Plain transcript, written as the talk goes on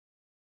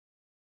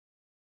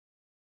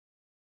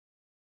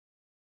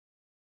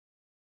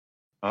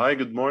Hi,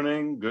 good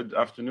morning, good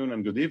afternoon,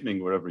 and good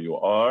evening, wherever you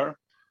are.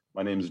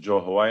 My name is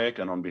Joe Hawayek,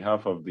 and on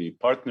behalf of the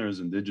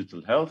partners in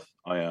digital health,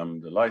 I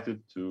am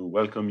delighted to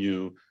welcome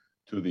you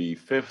to the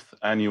 5th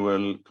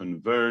annual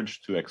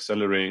Converge to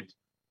Accelerate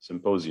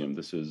Symposium.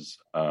 This is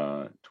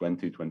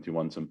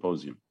 2021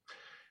 Symposium.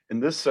 In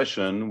this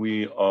session,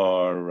 we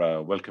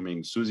are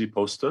welcoming Susy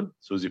Postal.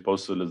 Susy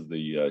Postal is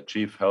the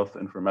Chief Health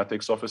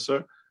Informatics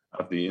Officer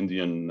of the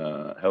Indian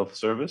Health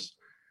Service.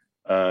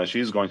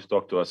 She's going to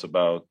talk to us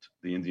about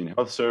the Indian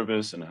Health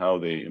Service and how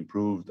they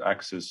improved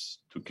access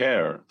to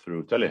care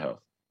through telehealth.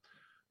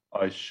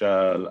 I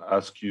shall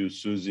ask you,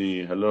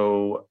 Susy,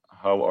 hello,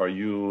 how are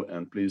you?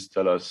 And please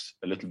tell us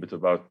a little bit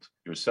about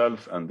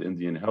yourself and the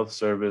Indian Health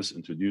Service.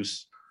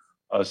 Introduce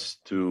us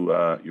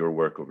to your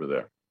work over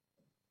there.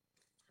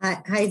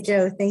 Hi,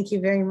 Joe. Thank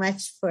you very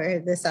much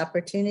for this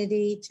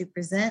opportunity to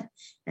present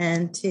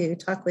and to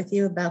talk with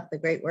you about the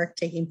great work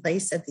taking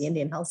place at the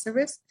Indian Health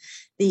Service.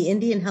 The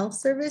Indian Health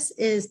Service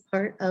is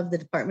part of the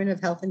Department of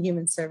Health and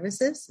Human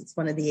Services. It's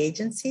one of the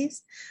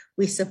agencies.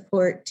 We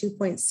support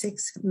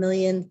 2.6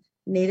 million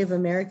Native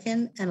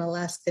American and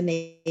Alaska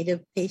Native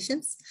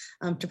patients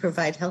to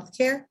provide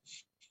healthcare.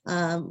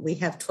 We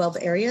have 12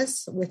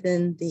 areas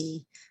within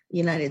the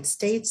United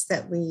States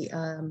that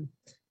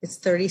it's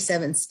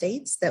 37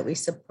 states that we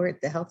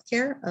support the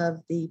healthcare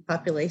of the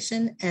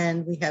population,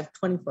 and we have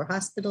 24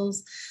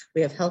 hospitals,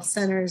 we have health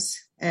centers,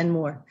 and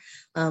more.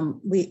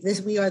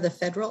 We are the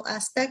federal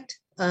aspect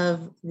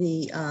of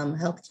the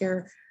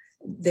healthcare.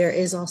 There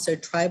is also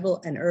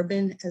tribal and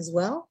urban as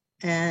well,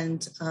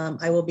 and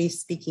I will be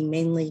speaking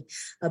mainly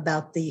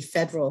about the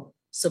federal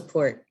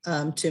support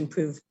to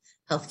improve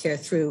healthcare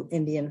through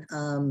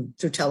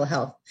through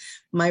telehealth.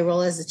 My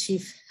role as the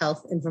Chief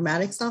Health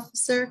Informatics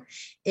Officer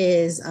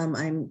is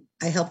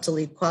I help to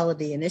lead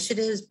quality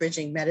initiatives,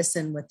 bridging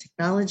medicine with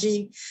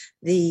technology.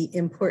 The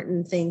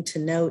important thing to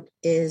note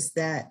is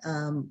that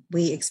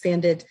we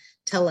expanded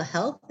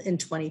telehealth in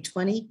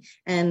 2020,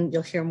 and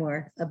you'll hear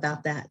more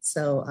about that.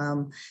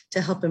 So to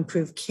help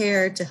improve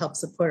care, to help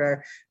support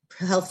our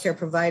healthcare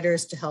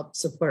providers, to help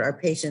support our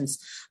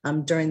patients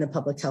during the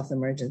public health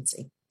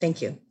emergency.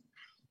 Thank you.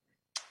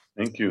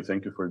 Thank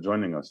you for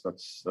joining us.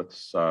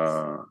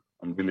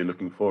 I'm really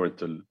looking forward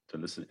to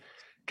listening.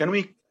 Can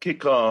we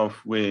kick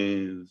off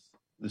with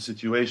the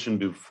situation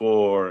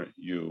before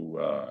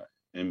you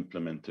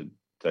implemented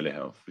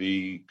telehealth,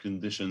 the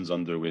conditions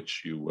under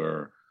which you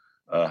were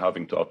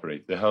having to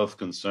operate, the health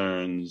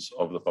concerns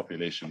of the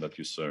population that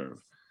you serve,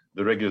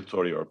 the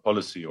regulatory or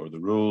policy or the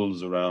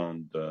rules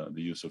around the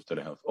use of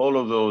telehealth, all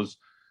of those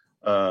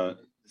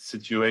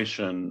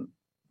situations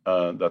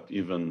that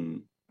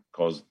even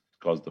caused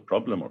the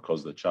problem or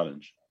caused the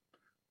challenge?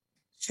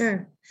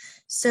 Sure.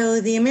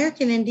 So the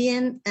American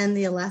Indian and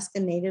the Alaska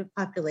Native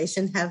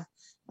population have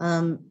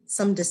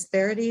some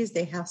disparities.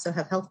 They also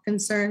have health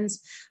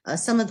concerns.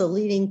 Some of the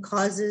leading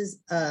causes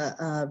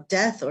of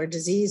death or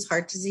disease,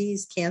 heart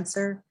disease,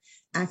 cancer,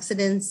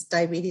 accidents,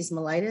 diabetes,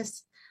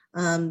 mellitus.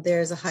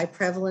 There's a high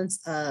prevalence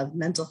of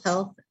mental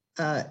health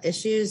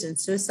issues and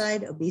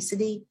suicide,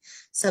 obesity,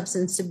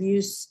 substance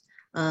abuse,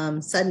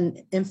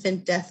 sudden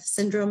infant death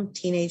syndrome,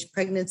 teenage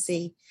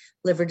pregnancy,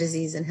 liver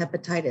disease, and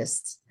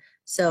hepatitis.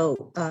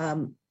 So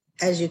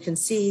as you can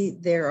see,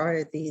 there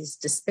are these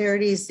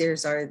disparities.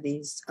 There's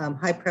these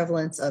high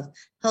prevalence of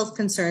health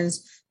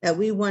concerns that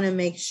we want to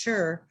make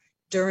sure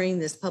during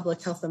this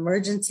public health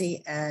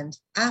emergency and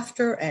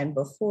after and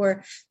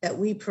before that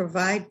we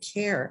provide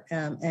care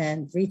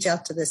and reach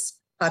out to this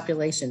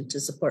population to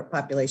support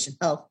population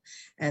health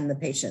and the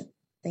patient.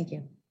 Thank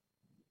you.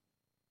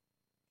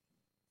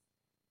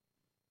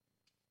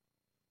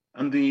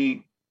 And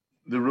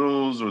the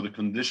rules or the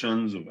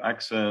conditions of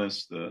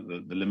access,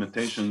 the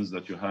limitations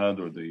that you had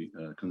or the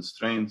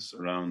constraints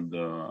around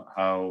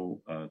how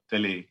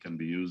tele can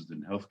be used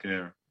in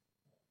healthcare?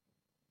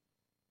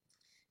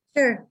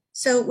 Sure.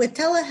 So with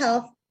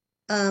telehealth,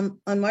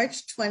 on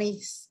March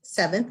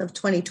 27th of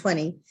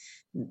 2020,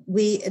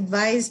 we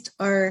advised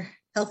our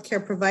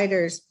healthcare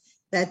providers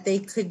that they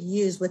could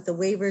use, with the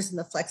waivers and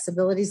the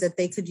flexibilities, that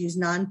they could use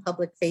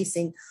non-public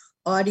facing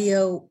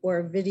audio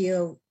or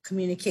video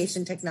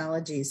communication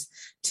technologies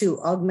to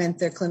augment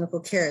their clinical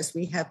cares.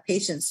 We have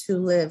patients who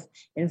live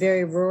in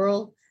very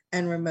rural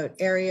and remote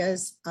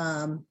areas,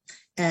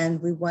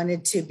 and we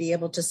wanted to be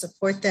able to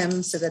support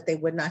them so that they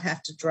would not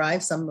have to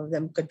drive. Some of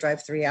them could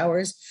drive 3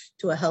 hours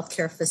to a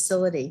healthcare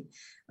facility.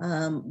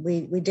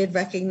 We did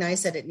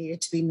recognize that it needed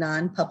to be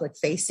non-public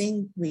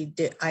facing.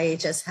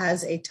 IHS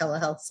has a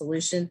telehealth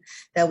solution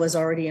that was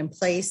already in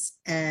place,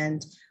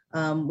 and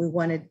we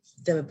wanted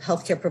the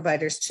healthcare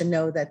providers to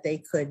know that they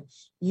could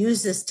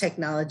use this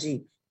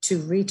technology to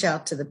reach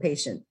out to the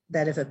patient,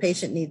 that if a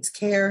patient needs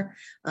care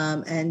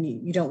and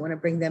you don't want to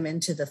bring them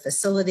into the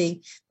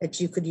facility, that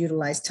you could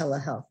utilize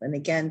telehealth. And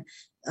again,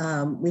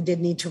 we did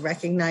need to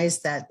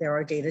recognize that there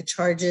are data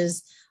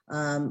charges.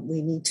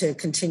 We need to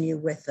continue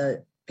with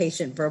the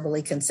patient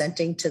verbally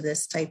consenting to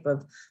this type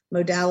of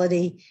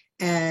modality.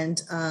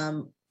 And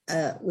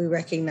we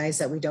recognize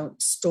that we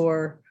don't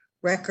store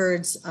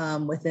records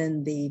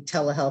within the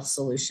telehealth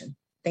solution.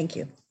 Thank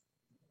you.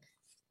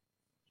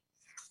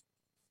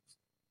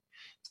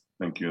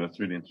 Thank you. That's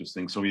really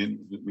interesting. So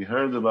we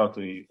heard about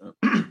a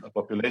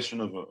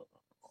population of,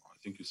 I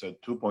think you said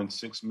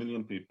 2.6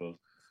 million people,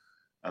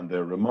 and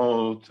they're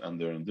remote and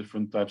they're in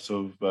different types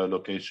of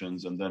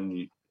locations. And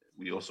then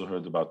we also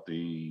heard about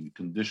the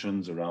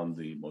conditions around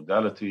the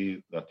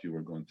modality that you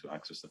were going to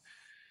access them.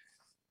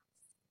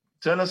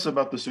 Tell us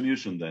about the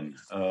solution then.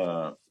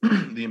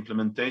 The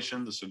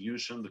implementation, the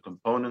solution, the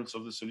components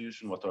of the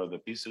solution. What are the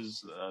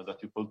pieces that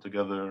you pulled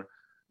together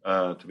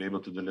to be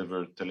able to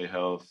deliver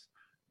telehealth?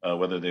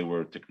 Whether they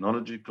were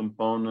technology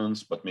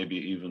components, but maybe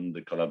even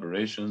the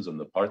collaborations and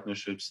the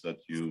partnerships that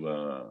you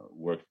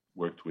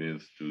worked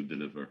with to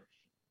deliver.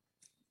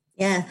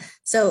 Yeah,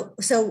 so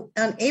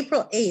on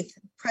April 8th,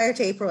 prior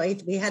to April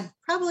 8th, we had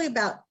probably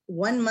about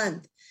 1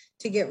 month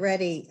to get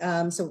ready.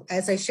 So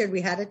as I shared,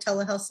 we had a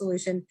telehealth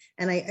solution,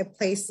 and I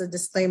placed the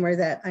disclaimer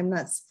that I'm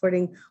not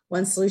supporting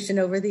one solution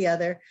over the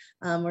other,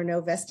 or no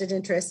vested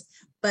interest,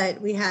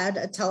 but we had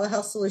a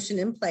telehealth solution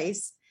in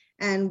place,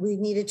 and we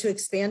needed to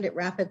expand it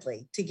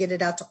rapidly to get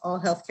it out to all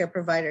healthcare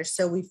providers.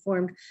 So we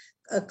formed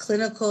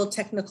clinical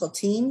technical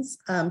teams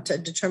to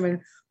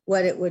determine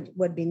what it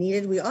would be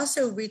needed. We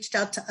also reached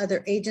out to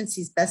other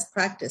agencies' best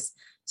practice.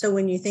 So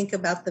when you think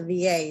about the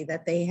VA,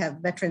 that they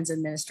have Veterans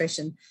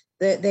Administration,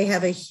 they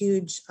have a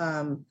huge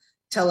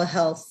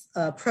telehealth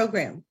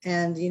program,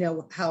 and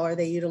how are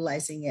they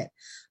utilizing it?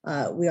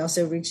 We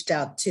also reached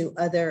out to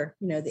other,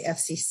 the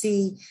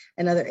FCC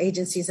and other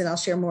agencies, and I'll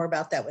share more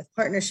about that with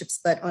partnerships.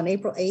 But on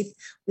April 8th,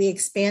 we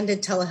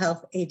expanded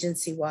telehealth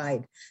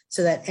agency-wide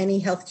so that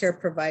any healthcare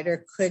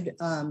provider could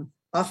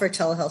offer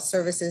telehealth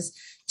services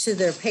to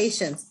their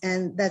patients.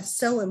 And that's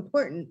so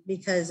important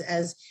because,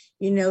 as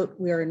you note,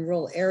 we're in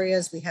rural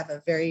areas. We have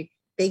a very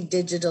big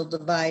digital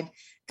divide.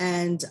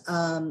 And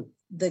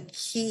the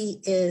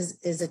key is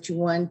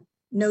that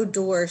no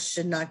door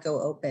should not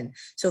go open.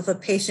 So if a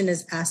patient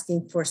is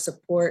asking for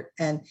support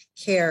and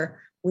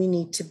care, we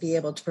need to be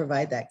able to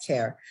provide that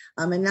care.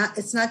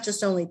 It's not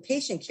just only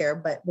patient care,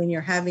 but when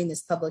you're having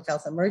this public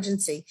health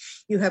emergency,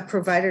 you have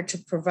provider to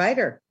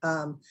provider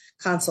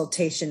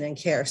consultation and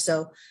care.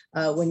 So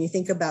when you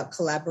think about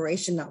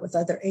collaboration, not with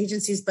other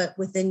agencies, but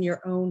within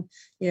your own,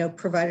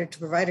 provider to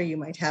provider, you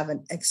might have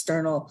an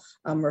external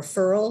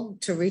referral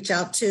to reach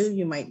out to.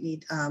 You might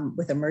need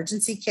with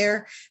emergency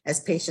care, as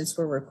patients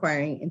were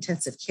requiring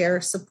intensive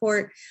care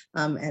support,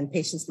 and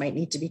patients might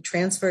need to be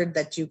transferred,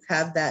 that you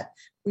have that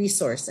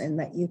resource and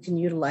that you can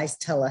utilize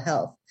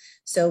telehealth.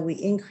 So we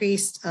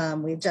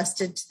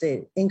adjusted to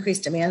the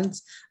increased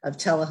demands of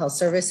telehealth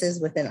services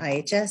within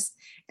IHS,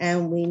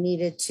 and we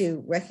needed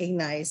to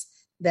recognize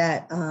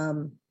that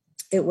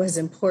it was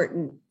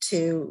important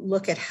to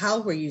look at how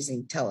we're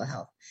using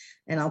telehealth.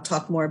 And I'll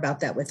talk more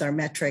about that with our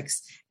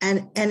metrics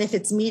and if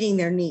it's meeting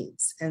their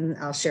needs, and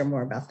I'll share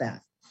more about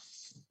that.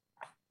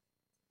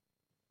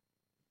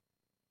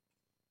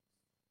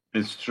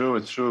 It's true.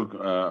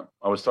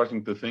 I was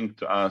starting to think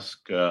to ask,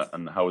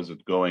 and how is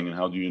it going, and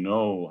how do you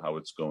know how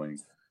it's going?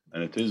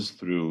 And it is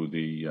through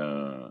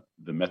the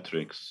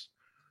metrics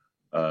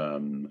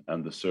and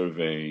the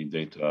survey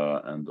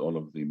data and all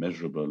of the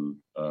measurable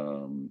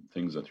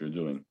things that you're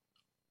doing.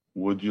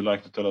 Would you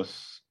like to tell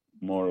us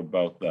more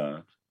about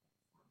that?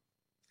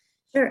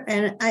 Sure.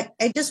 And I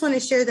just want to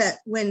share that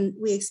when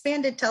we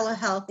expanded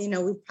telehealth,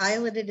 we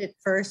piloted it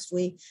first.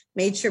 We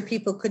made sure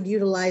people could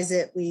utilize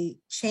it. We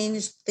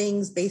changed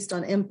things based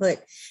on input,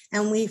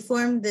 and we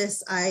formed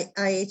this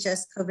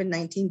IHS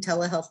COVID-19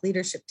 telehealth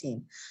leadership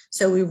team.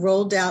 So we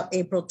rolled out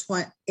April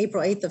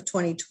 8th of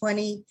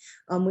 2020.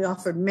 We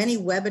offered many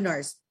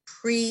webinars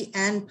pre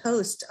and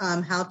post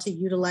how to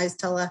utilize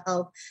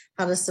telehealth,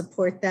 how to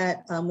support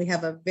that. We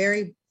have a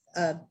very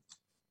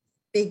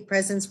big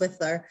presence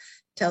with our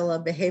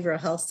Behavioral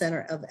Health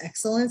Center of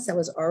Excellence that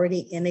was already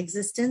in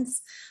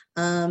existence.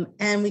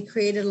 And we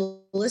created a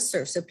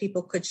listserv so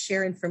people could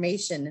share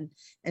information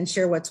and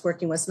share what's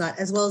working, what's not,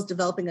 as well as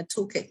developing a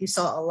toolkit. You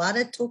saw a lot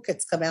of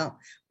toolkits come out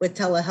with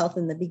telehealth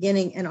in the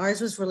beginning, and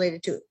ours was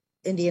related to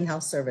Indian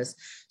Health Service.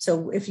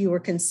 So if you were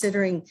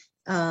considering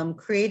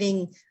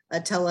creating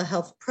a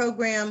telehealth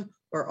program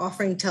or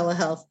offering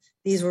telehealth,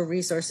 these were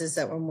resources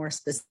that were more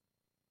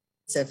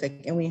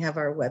specific, and we have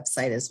our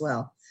website as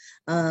well.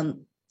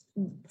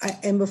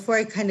 And before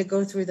I kind of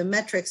go through the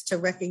metrics, to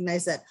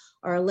recognize that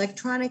our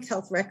electronic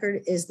health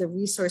record is the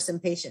resource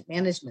and patient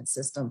management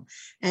system.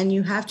 And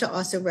you have to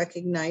also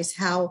recognize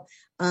how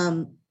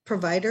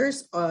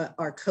providers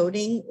are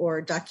coding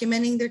or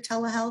documenting their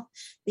telehealth,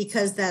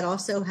 because that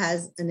also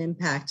has an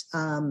impact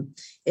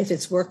if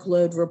it's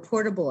workload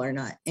reportable or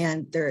not.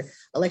 And their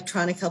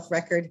electronic health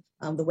record,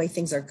 the way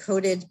things are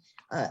coded,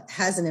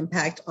 has an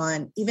impact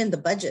on even the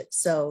budget.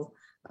 So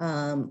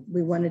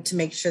we wanted to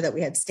make sure that we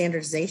had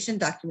standardization,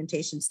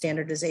 documentation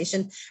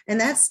standardization,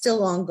 and that's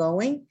still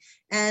ongoing.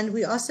 And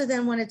we also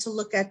then wanted to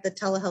look at the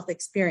telehealth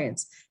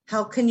experience.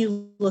 How can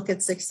you look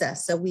at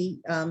success? So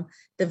we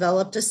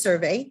developed a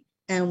survey,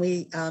 and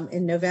we,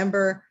 in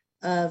November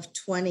of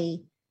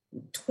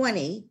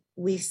 2020,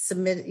 we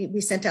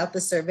sent out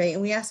the survey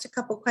and we asked a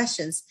couple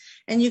questions.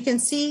 And you can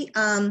see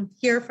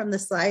here from the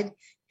slide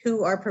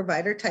who our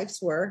provider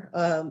types were,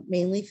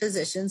 mainly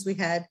physicians. We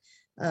had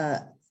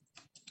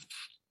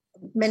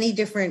many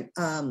different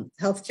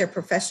healthcare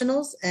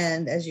professionals.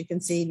 And as you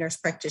can see, nurse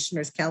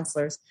practitioners,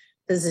 counselors,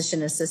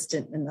 physician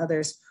assistant, and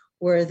others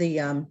were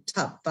the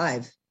top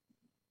 5.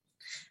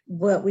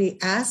 What we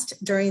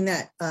asked during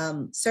that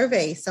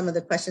survey, some of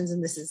the questions,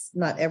 and this is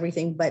not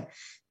everything, but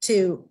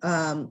to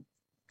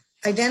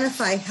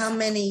identify how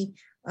many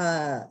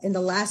in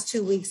the last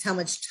 2 weeks, how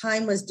much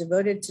time was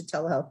devoted to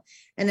telehealth.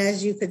 And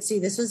as you could see,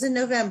 this was in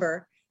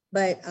November,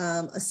 but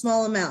a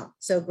small amount,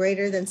 so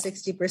greater than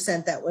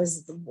 60%. That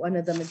was one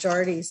of the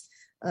majorities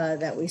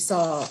that we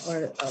saw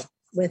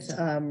with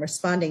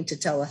responding to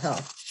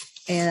telehealth.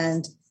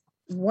 And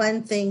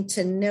one thing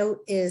to note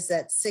is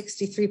that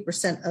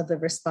 63% of the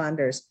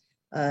responders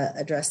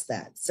addressed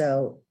that.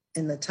 So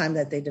in the time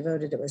that they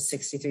devoted, it was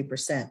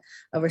 63%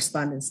 of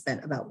respondents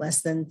spent about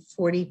less than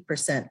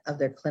 40% of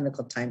their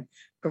clinical time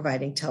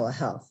providing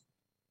telehealth.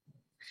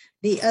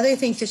 The other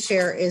thing to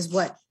share is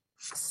what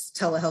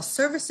telehealth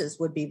services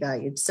would be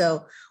valued.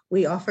 So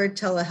we offered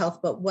telehealth,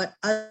 but what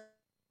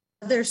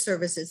other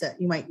services that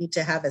you might need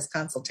to have as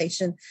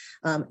consultation.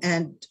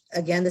 And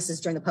again, this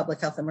is during the public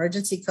health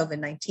emergency,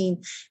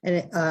 COVID-19,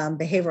 and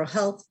behavioral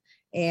health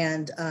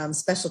and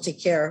specialty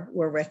care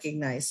were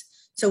recognized.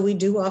 So we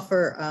do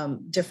offer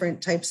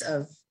different types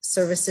of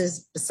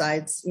services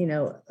besides,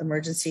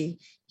 emergency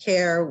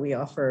care. We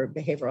offer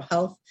behavioral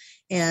health,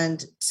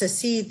 and to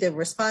see the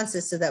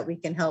responses so that we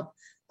can help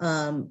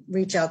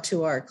reach out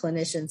to our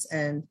clinicians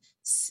and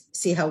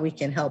see how we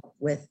can help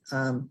with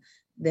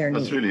their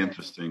needs. That's really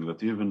interesting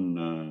that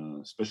even,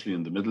 especially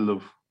in the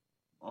middle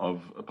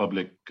of a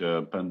public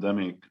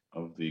pandemic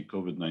of the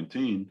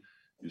COVID-19,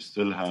 you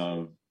still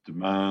have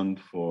demand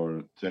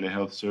for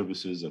telehealth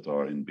services that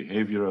are in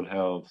behavioral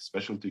health,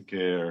 specialty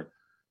care,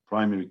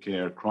 primary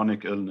care,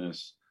 chronic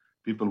illness.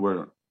 People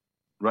were,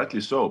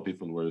 rightly so,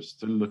 people were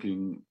still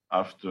looking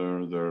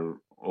after their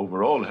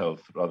overall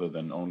health rather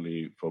than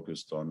only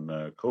focused on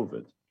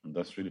COVID. And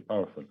that's really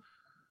powerful.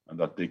 And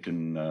that they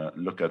can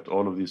look at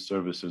all of these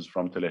services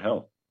from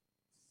telehealth.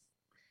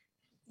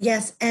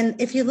 Yes,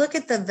 and if you look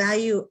at the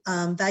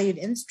valued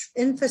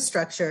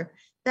infrastructure,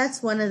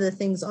 that's one of the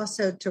things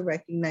also to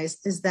recognize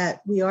is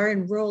that we are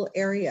in rural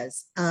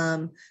areas.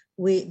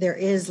 There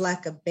is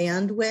lack of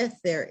bandwidth,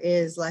 there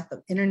is lack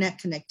of internet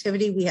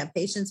connectivity. We have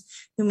patients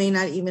who may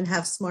not even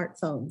have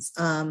smartphones.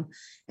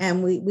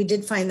 And we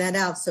did find that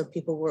out. So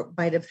people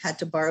might have had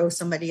to borrow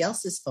somebody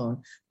else's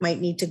phone, might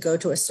need to go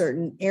to a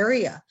certain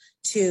area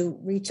to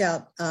reach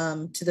out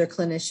to their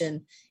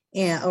clinician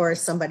or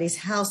somebody's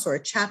house or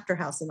a chapter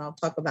house. And I'll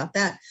talk about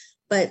that.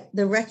 But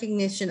the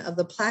recognition of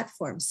the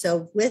platform.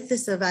 So with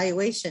this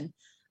evaluation,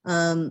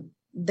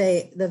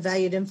 the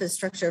valued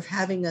infrastructure of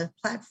having a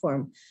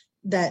platform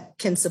that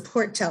can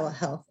support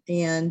telehealth.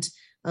 And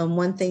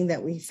one thing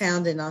that we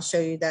found, and I'll show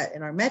you that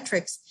in our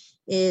metrics,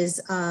 is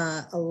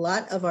a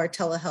lot of our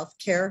telehealth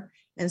care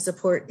and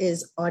support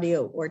is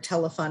audio or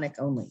telephonic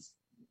only.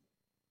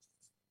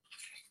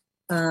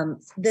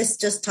 This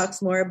just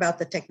talks more about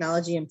the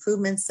technology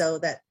improvements. So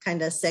that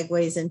kind of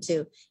segues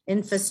into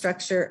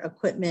infrastructure,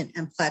 equipment,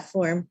 and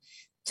platform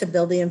to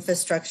build the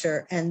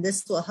infrastructure. And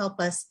this will help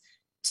us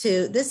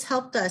this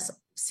helped us,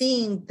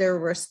 seeing their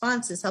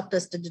responses helped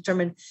us to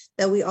determine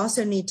that we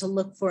also need to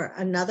look for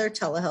another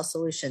telehealth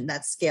solution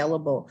that's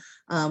scalable.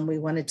 We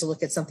wanted to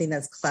look at something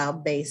that's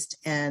cloud-based,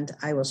 and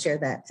I will share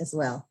that as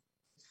well.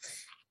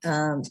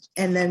 And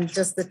then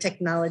just the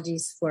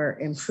technologies for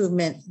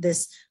improvement.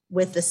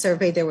 With the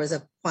survey, there was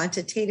a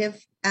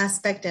quantitative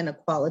aspect and a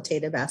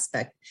qualitative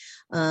aspect.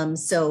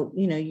 So,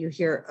 you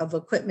hear of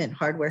equipment,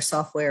 hardware,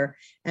 software,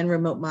 and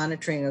remote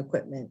monitoring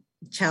equipment,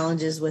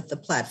 challenges with the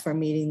platform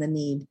meeting the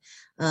need,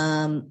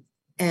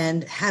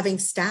 and having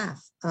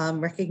staff,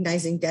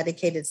 recognizing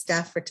dedicated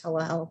staff for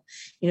telehealth,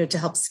 to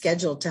help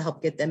schedule, to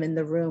help get them in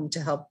the room,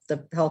 to help the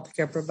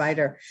healthcare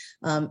provider,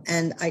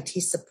 and IT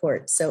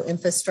support. So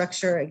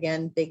infrastructure,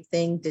 again, big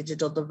thing,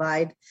 digital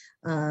divide,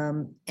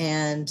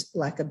 and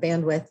lack of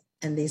bandwidth.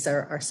 And these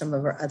are some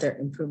of our other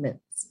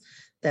improvements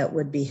that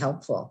would be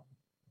helpful.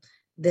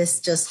 This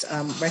just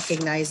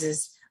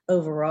recognizes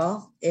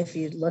overall, if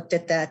you looked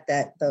at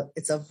that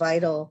it's a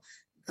vital,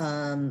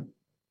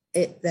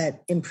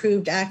 that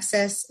improved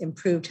access,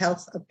 improved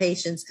health of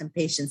patients, and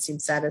patients seem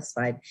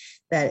satisfied,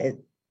 that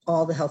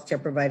all the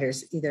healthcare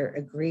providers either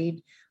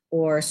agreed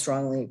or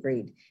strongly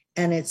agreed.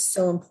 And it's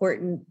so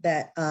important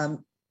that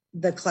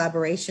the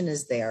collaboration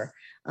is there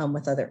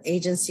with other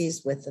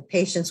agencies, with the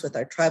patients, with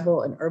our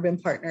tribal and urban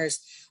partners,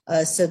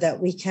 so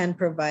that we can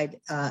provide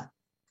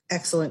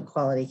excellent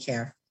quality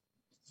care.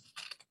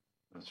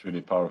 That's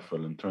really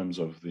powerful in terms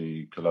of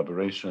the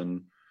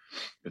collaboration.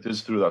 It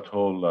is through that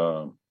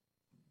whole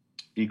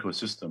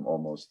ecosystem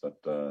almost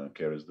that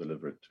care is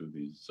delivered to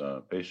these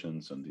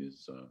patients and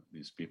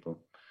these people.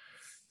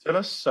 Tell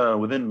us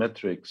within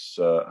metrics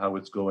how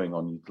it's going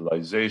on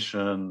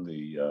utilization,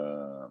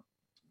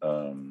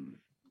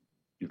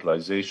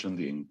 utilization,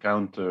 the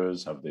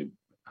encounters,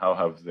 how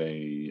have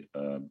they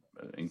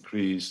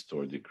increased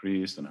or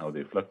decreased, and how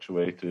they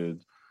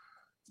fluctuated.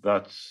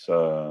 That's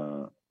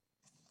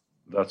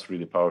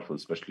really powerful,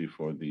 especially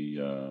for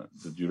the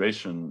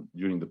duration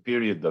during the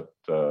period that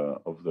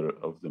of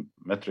the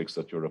metrics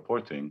that you're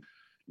reporting.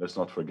 Let's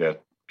not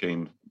forget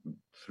came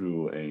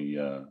through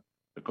a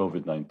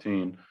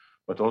COVID-19,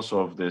 but also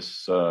of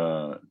this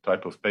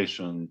type of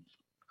patient,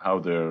 how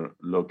they're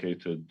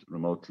located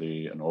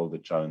remotely, and all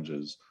the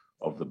challenges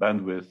of the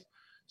bandwidth.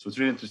 So it's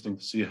really interesting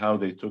to see how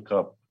they took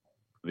up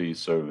the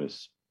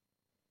service.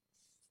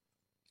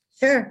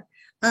 Sure.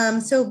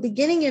 So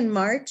beginning in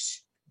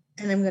March,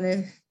 and I'm going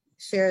to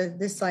share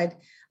this slide.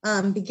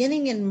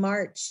 Beginning in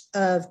March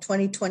of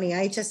 2020,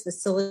 IHS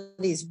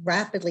facilities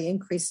rapidly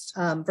increased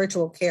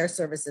virtual care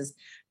services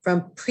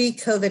from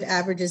pre-COVID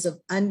averages of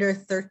under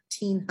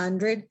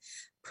 1,300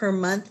 per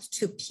month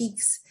to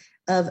peaks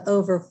of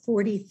over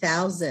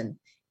 40,000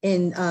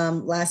 in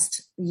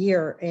last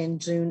year in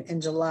June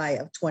and July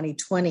of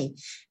 2020.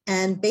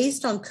 And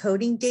based on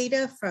coding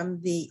data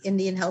from the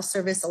Indian Health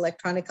Service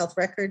electronic health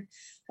record,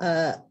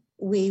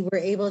 we were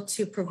able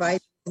to provide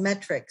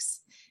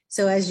metrics.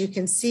 So as you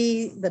can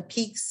see, the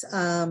peaks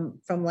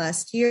from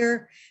last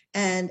year,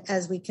 and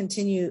as we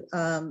continue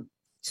to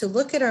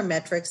look at our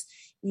metrics,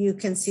 you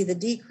can see the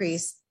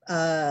decrease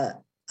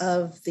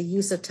of the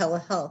use of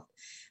telehealth.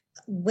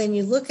 When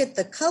you look at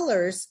the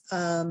colors,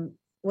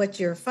 what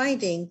you're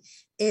finding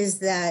is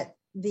that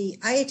the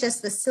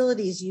IHS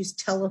facilities use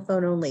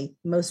telephone only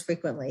most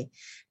frequently,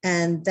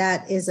 and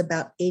that is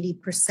about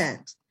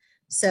 80%.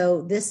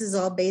 So this is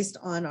all based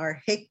on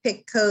our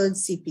HCPCS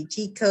codes,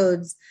 CPT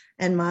codes,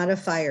 and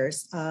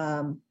modifiers.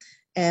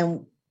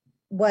 And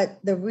what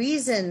the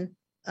reason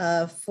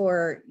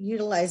for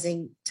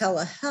utilizing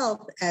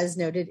telehealth, as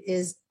noted,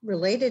 is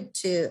related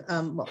to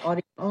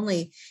audio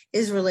only,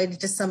 is related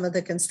to some of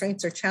the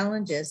constraints or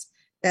challenges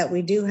that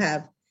we do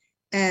have.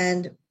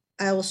 And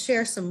I will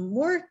share some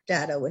more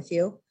data with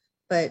you,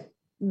 but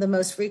the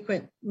most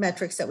frequent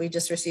metrics that we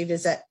just received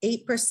is that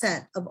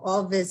 8% of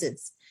all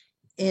visits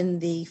in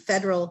the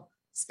federal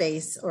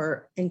space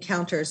or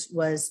encounters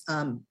was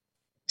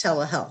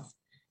telehealth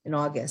in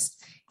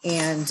August.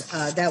 And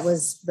that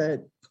was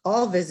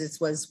all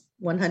visits was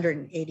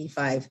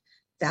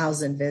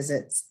 185,000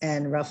 visits,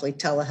 and roughly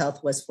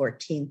telehealth was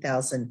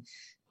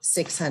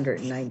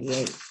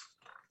 14,698.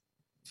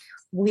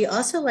 We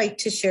also like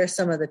to share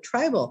some of the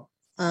tribal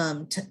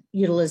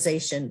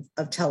utilization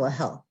of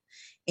telehealth.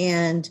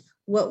 And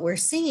what we're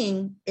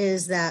seeing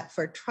is that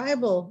for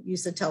tribal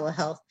use of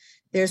telehealth,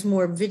 there's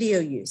more video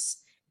use.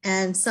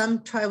 And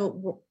some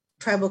tribal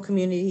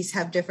communities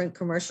have different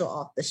commercial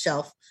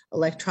off-the-shelf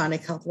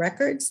electronic health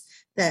records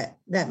that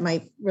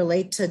might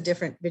relate to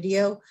different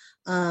video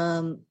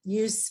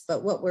use.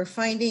 But what we're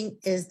finding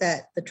is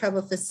that the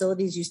tribal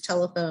facilities use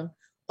telephone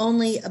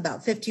only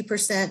about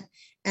 50%,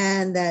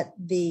 and that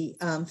the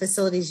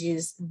facilities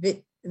use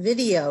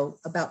video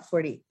about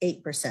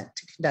 48%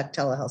 to conduct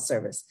telehealth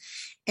service.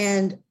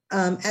 And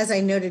as I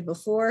noted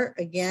before,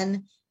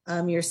 again,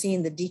 you're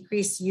seeing the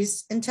decreased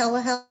use in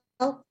telehealth.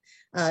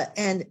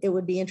 And it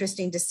would be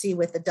interesting to see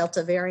with the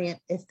Delta variant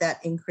if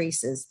that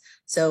increases.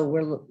 So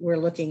we're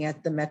looking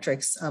at the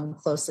metrics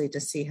closely to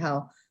see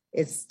how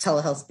it's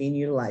telehealth being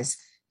utilized.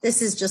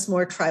 This is just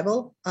more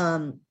tribal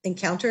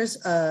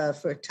encounters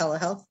for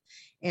telehealth.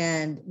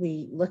 And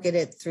we look at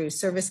it through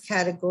service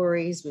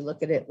categories. We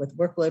look at it with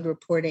workload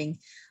reporting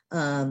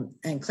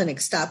and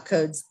clinic stop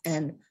codes.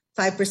 And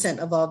 5%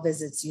 of all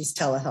visits use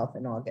telehealth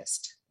in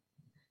August.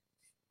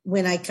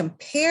 When I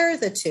compare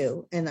the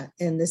two, and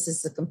this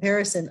is the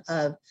comparison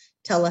of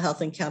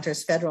telehealth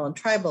encounters, federal and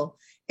tribal,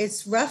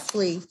 it's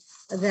roughly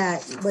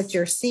that what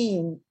you're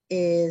seeing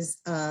is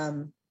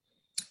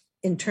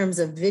in terms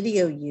of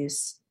video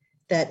use,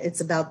 that it's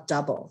about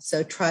double.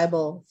 So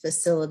tribal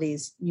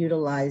facilities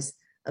utilize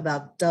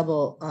about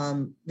double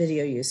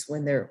video use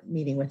when they're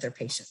meeting with their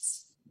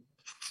patients.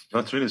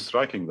 That's really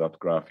striking, that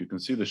graph. You can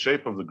see the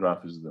shape of the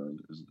graph is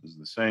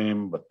the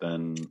same, but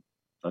then,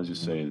 as you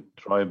say,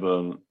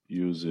 tribal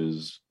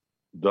uses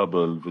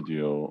double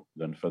video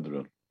than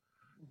federal.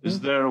 Mm-hmm. Is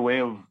there a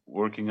way of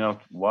working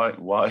out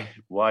why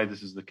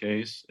this is the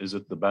case? Is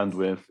it the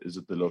bandwidth? Is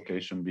it the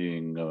location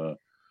being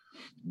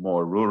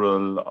more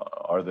rural?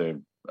 Are there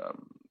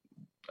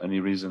any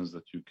reasons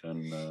that you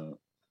can?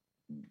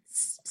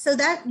 So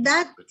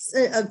that's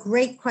a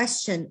great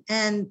question.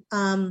 And,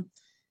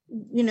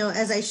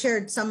 as I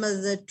shared, some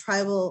of the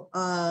tribal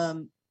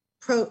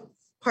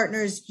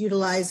partners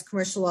utilize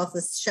commercial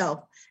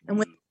off-the-shelf. And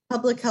with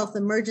public health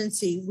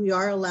emergency, we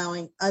are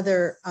allowing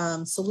other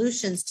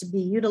solutions to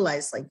be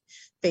utilized, like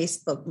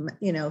Facebook,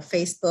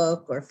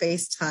 Facebook or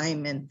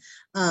FaceTime and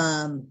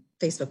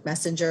Facebook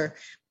Messenger.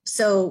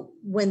 So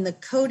when the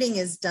coding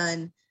is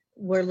done,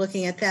 we're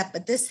looking at that,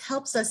 but this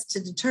helps us to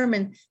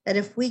determine that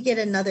if we get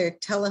another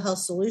telehealth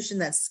solution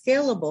that's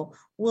scalable,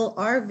 will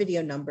our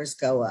video numbers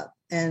go up?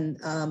 And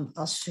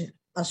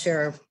I'll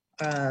share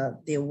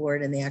the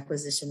award and the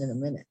acquisition in a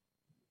minute.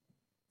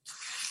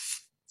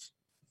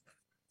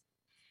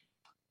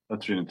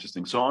 That's really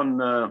interesting. So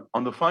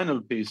on the final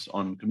piece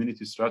on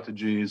community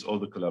strategies, all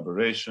the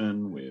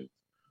collaboration with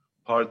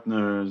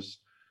partners,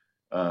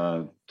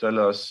 tell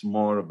us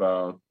more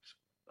about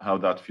how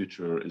that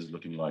future is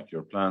looking like,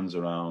 your plans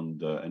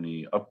around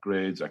any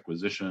upgrades,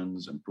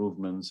 acquisitions,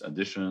 improvements,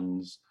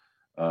 additions,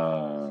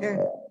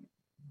 Sure.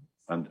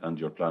 and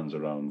your plans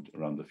around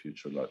the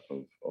future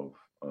of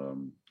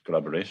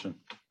collaboration.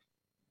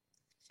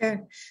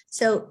 Sure.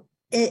 So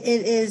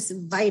it is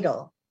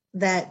vital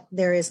that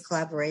there is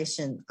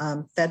collaboration,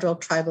 federal,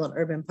 tribal, and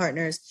urban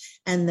partners,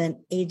 and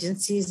then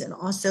agencies, and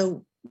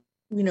also,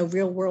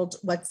 real world,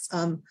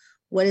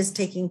 what is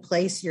taking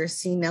place. You're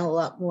seeing now a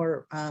lot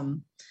more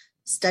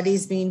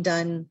studies being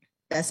done,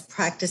 best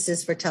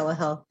practices for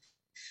telehealth.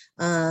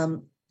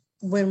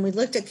 When we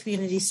looked at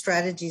community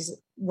strategies,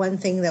 one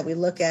thing that we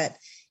look at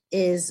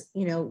is,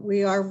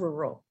 we are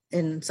rural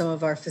in some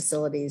of our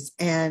facilities,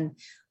 and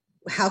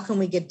how can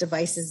we get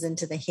devices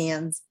into the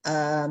hands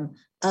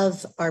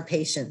of our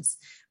patients?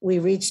 We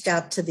reached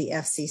out to the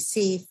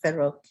FCC,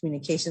 Federal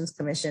Communications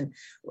Commission,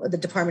 the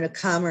Department of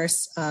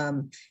Commerce,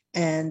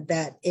 and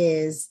that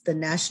is the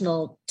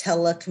National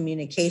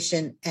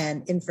Telecommunication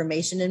and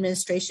Information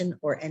Administration,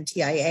 or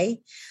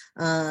NTIA,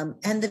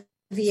 and the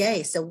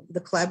VA. So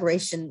the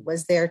collaboration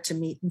was there to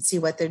meet and see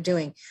what they're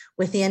doing.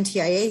 With the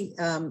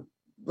NTIA,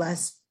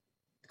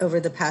 over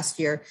the past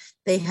year,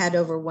 they had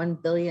over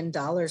 $1 billion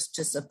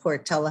to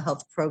support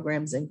telehealth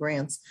programs and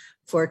grants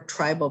for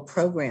tribal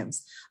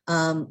programs.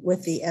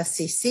 With the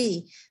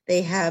FCC,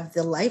 they have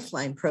the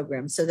Lifeline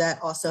program. So that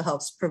also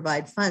helps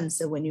provide funds.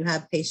 So when you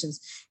have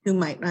patients who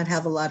might not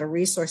have a lot of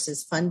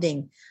resources,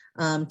 funding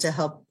to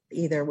help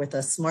either with a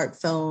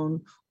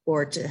smartphone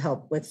or to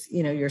help with,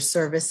 your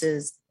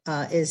services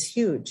is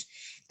huge.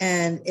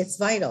 And it's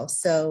vital.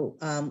 So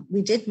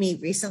we did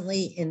meet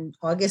recently in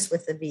August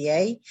with the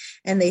VA,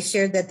 and they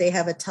shared that they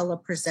have a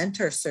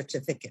telepresenter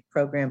certificate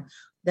program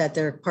that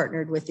they're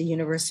partnered with the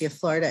University of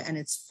Florida, and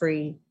it's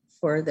free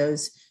for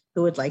those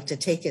who would like to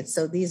take it.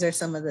 So these are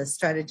some of the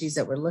strategies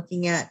that we're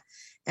looking at.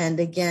 And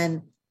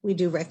again, we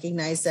do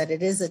recognize that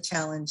it is a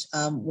challenge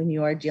when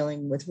you are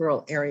dealing with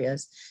rural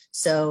areas.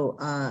 So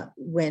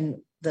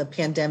when the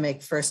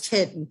pandemic first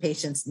hit and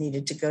patients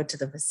needed to go to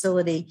the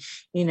facility,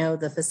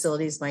 the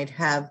facilities might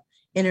have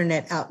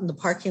internet out in the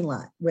parking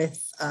lot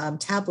with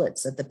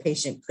tablets that the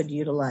patient could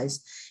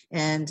utilize.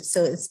 And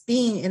so it's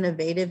being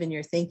innovative in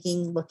your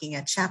thinking, looking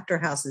at chapter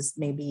houses.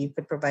 Maybe you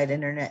could provide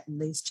internet in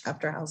these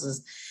chapter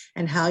houses,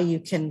 and how you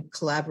can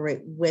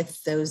collaborate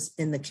with those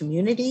in the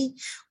community,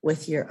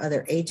 with your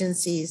other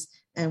agencies,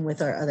 and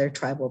with our other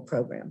tribal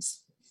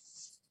programs.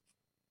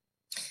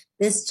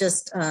 This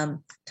just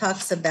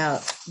talks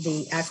about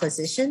the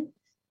acquisition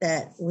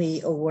that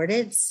we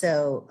awarded.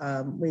 So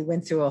we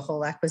went through a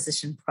whole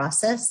acquisition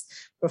process,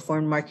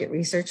 performed market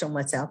research on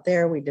what's out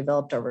there. We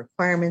developed our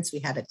requirements. We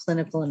had a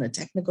clinical and a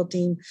technical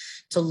team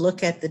to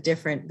look at the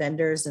different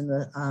vendors and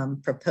the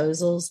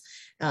proposals.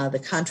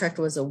 The contract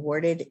was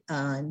awarded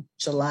on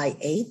July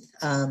 8th.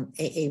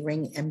 AA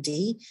Ring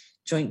MD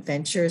Joint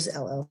Ventures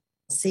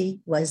LLC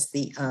was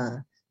the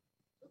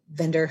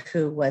vendor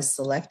who was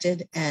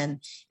selected,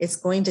 and it's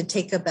going to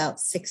take about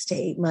 6 to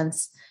 8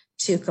 months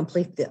to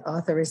complete the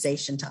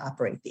authorization to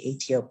operate the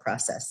ATO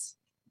process.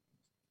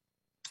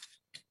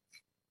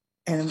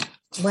 And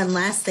one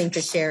last thing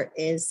to share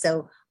is,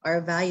 so our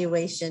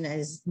evaluation,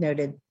 as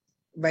noted,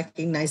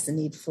 recognized the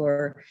need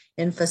for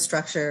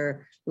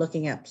infrastructure,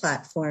 looking at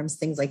platforms,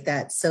 things like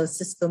that. So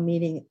Cisco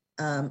Meeting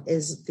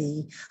is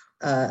the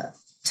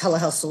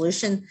telehealth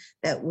solution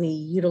that we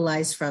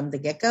utilize from the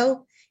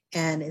get-go,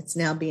 and it's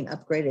now being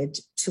upgraded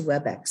to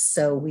WebEx.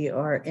 So we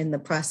are in the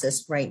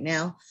process right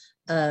now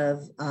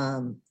of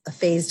a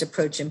phased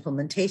approach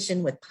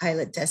implementation with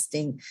pilot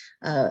testing,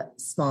 a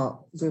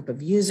small group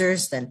of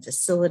users, then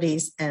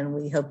facilities, and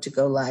we hope to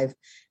go live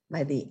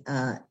by the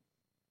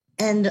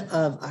end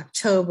of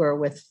October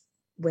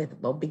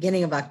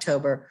beginning of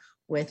October,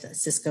 with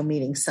Cisco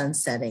Meeting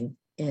sunsetting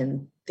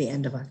in the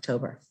end of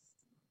October.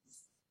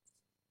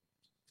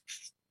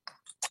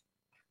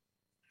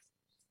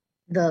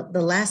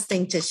 The last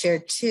thing to share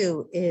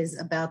too is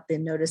about the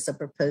notice of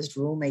proposed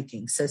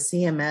rulemaking. So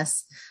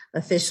CMS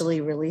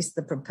officially released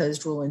the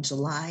proposed rule in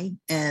July,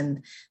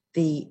 and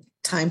the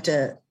time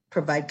to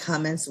provide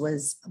comments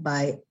was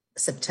by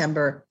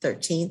September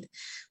 13th.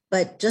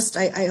 But just,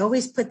 I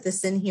always put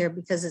this in here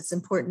because it's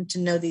important to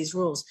know these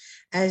rules.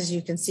 As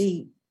you can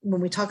see,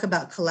 when we talk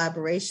about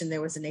collaboration,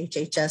 there was an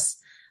HHS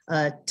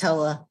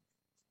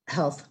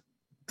telehealth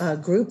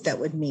group that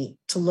would meet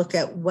to look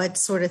at what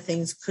sort of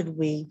things could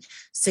we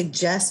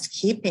suggest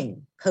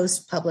keeping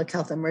post public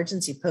health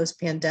emergency, post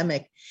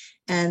pandemic.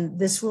 And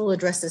this rule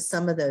addresses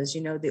some of those,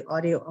 the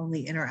audio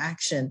only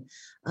interaction.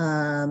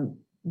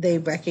 They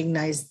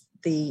recognize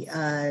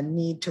the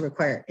need to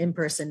require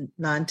in-person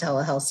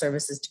non-telehealth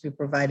services to be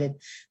provided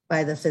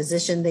by the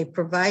physician. They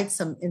provide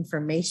some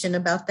information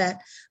about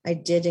that. I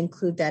did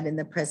include that in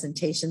the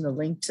presentation, the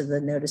link to the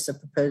notice of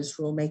proposed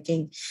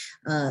rulemaking.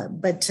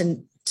 But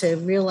to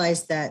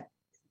realize that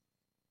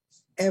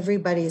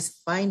everybody's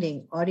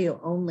finding audio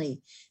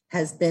only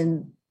has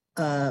been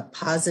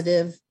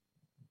positive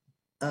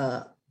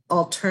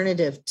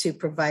alternative to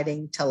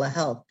providing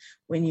telehealth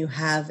when you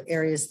have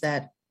areas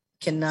that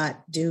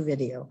cannot do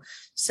video.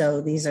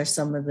 So these are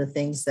some of the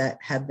things that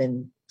have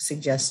been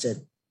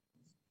suggested.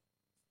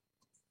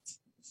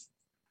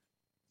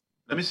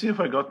 Let me see if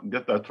I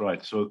get that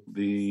right. So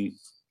the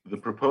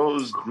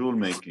proposed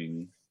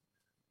rulemaking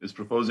is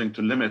proposing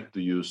to limit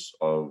the use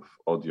of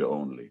audio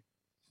only,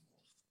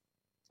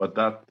 but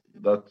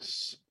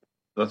that's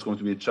going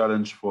to be a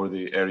challenge for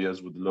the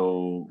areas with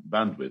low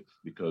bandwidth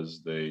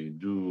because they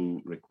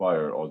do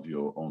require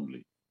audio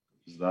only.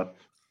 Is that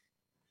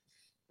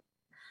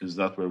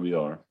where we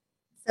are?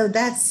 So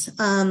that's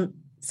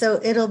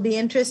so it'll be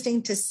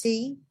interesting to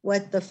see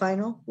what the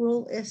final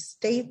rule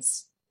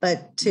states,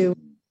 but to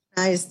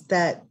recognize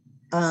that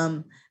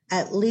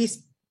at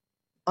least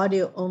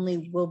audio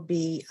only will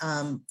be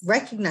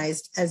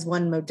recognized as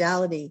one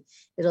modality.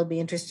 It'll be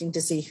interesting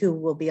to see who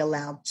will be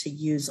allowed to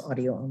use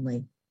audio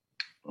only.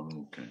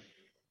 Okay.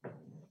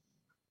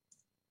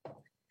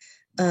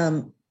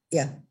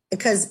 Yeah,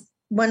 because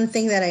one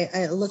thing that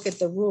I look at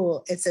the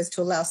rule, it says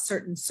to allow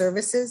certain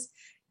services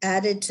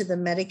added to the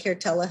Medicare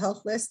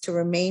telehealth list to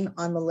remain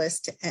on the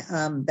list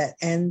that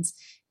ends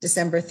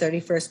December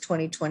 31st,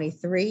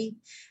 2023.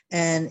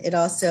 And it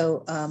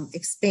also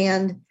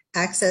expand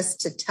access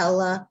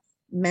to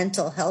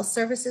mental health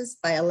services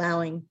by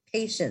allowing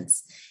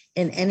patients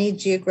in any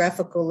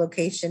geographical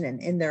location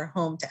and in their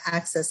home to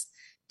access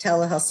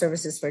telehealth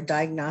services for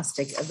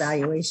diagnostic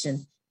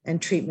evaluation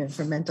and treatment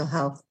for mental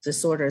health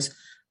disorders.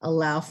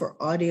 Allow for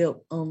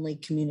audio-only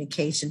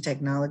communication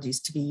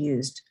technologies to be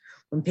used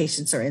when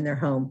patients are in their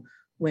home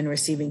when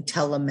receiving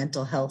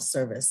mental health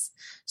service.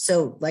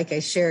 So like I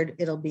shared,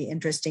 it'll be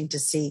interesting to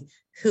see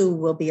who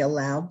will be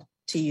allowed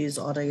to use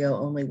audio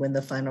only when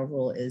the final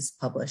rule is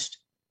published.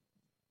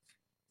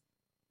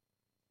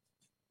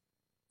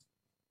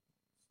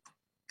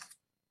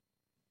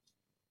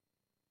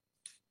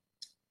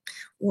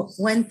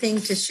 One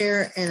thing to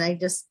share, and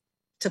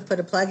to put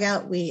a plug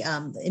out, the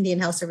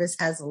Indian Health Service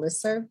has a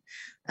listserv.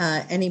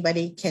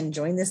 Anybody can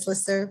join this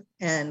listserv,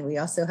 and we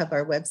also have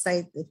our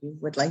website if you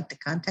would like to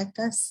contact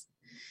us.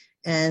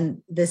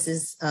 And this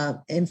is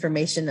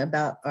information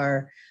about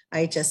our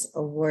IHS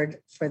award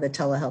for the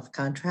telehealth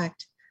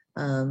contract.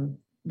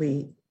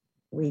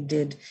 We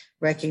did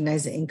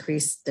recognize the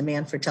increased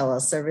demand for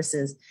telehealth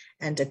services,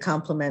 and to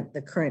complement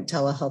the current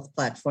telehealth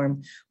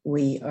platform,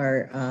 we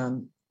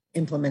are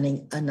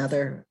implementing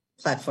another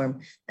platform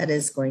that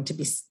is going to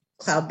be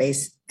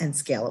cloud-based and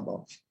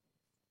scalable.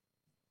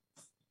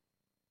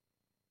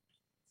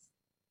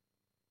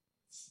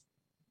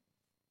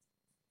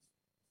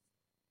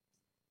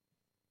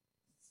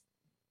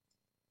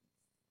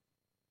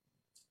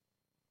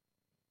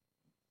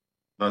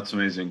 That's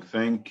amazing.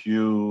 Thank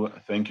you,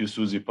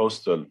 Susy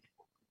Postal,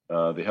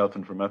 the health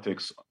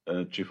informatics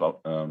the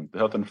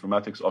health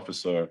informatics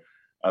officer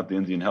at the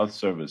Indian Health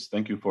Service.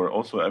 Thank you for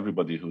also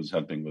everybody who's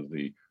helping with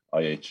the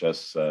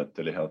IHS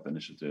telehealth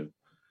initiative.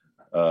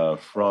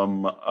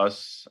 From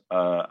us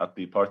at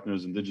the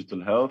Partners in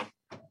Digital Health,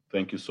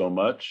 thank you so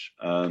much,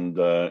 and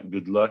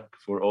good luck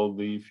for all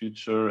the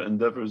future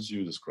endeavors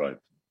you described.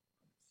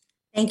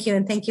 Thank you,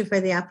 and thank you for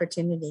the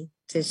opportunity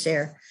to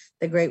share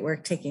the great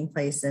work taking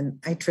place. And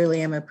I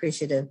truly am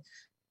appreciative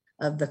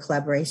of the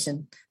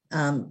collaboration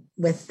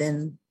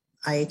within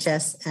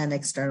IHS and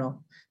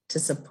external to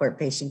support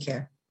patient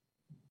care.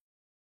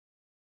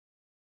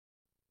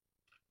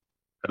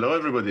 Hello,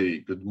 everybody.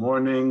 Good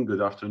morning,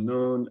 good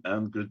afternoon,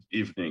 and good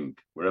evening,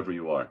 wherever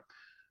you are.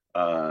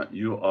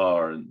 You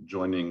are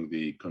joining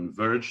the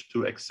Converge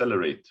to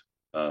Accelerate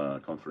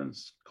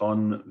conference,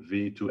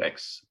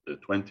 ConV2X, the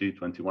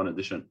 2021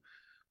 edition.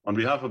 On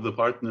behalf of the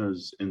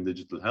Partners in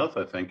Digital Health,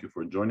 I thank you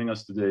for joining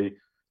us today.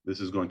 This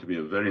is going to be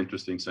a very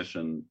interesting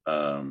session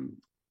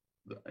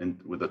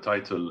with the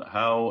title,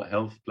 How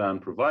Health Plan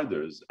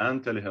Providers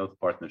and Telehealth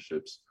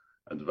Partnerships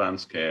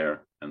Advance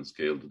Care and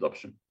Scaled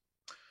Adoption.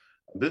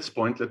 At this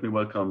point, let me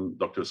welcome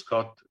Dr.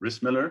 Scott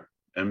Rissmiller,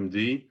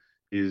 MD.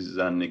 He's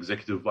an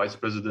Executive Vice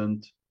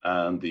President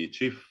and the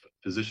Chief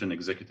Physician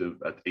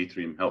Executive at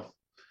Atrium Health,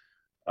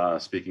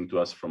 speaking to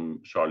us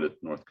from Charlotte,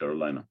 North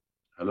Carolina.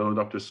 Hello,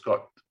 Dr.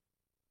 Scott.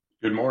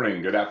 Good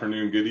morning, good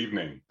afternoon, good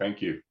evening.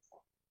 Thank you.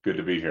 Good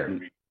to be here.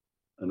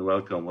 And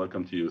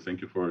welcome to you.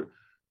 Thank you for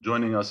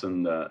joining us,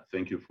 and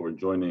thank you for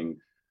joining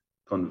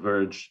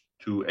Converge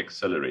to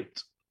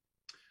Accelerate.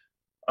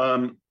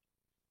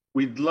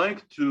 We'd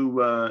like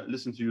to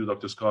listen to you,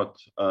 Dr.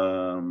 Scott,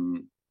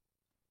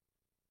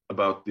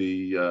 about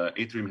the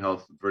Atrium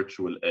Health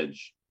Virtual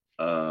Edge.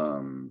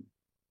 Who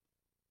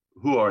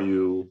are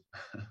you,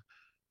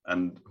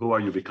 and who are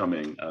you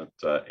becoming at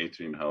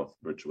Atrium Health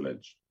Virtual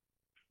Edge?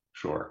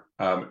 Sure,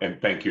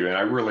 and thank you. And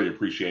I really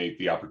appreciate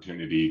the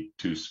opportunity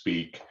to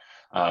speak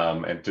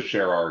and to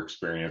share our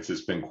experience.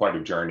 It's been quite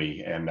a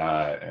journey, and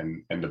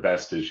the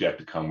best is yet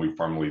to come, we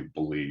firmly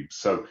believe.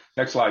 So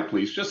next slide,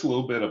 please. Just a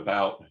little bit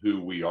about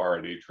who we are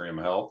at Atrium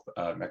Health.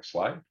 Next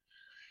slide.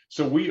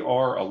 So we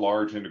are a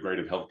large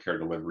integrated healthcare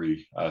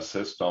delivery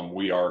system.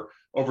 We are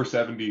over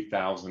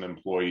 70,000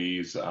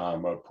 employees,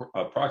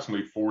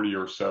 approximately 40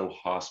 or so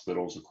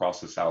hospitals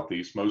across the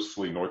Southeast,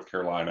 mostly North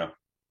Carolina,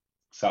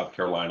 South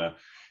Carolina,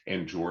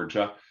 and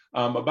Georgia.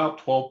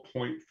 About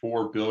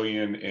 12.4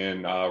 billion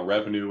in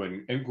revenue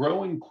and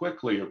growing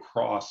quickly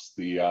across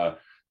the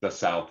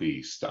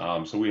Southeast.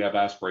 So we have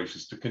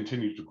aspirations to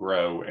continue to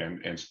grow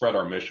and spread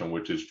our mission,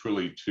 which is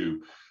truly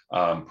to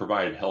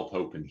provide health,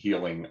 hope, and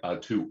healing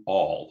to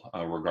all,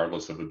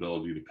 regardless of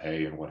ability to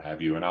pay and what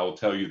have you. And I will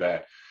tell you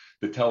that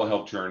the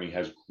telehealth journey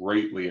has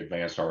greatly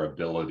advanced our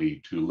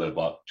ability to live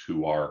up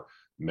to our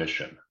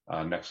mission.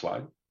 Next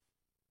slide.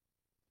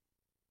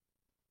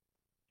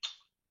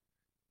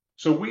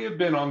 So we have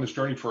been on this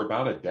journey for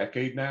about a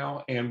decade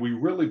now, and we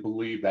really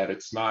believe that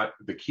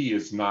the key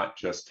is not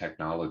just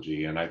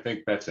technology. And I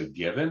think that's a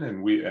given,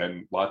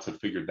 and lots have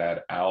figured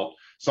that out,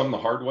 some the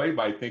hard way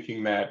by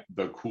thinking that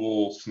the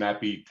cool,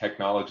 snappy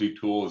technology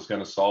tool is going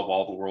to solve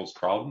all the world's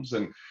problems.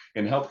 And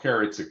in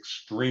healthcare, it's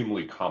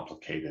extremely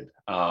complicated,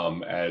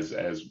 as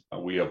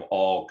we have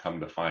all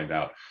come to find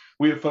out.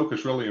 We have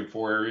focused really in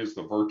 4 areas: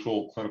 the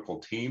virtual clinical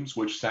teams,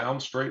 which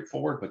sounds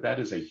straightforward, but that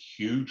is a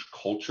huge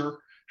culture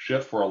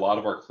shift for a lot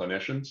of our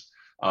clinicians,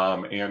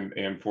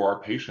 and for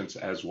our patients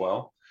as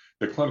well.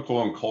 The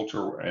clinical and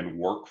culture and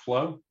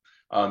workflow,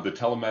 the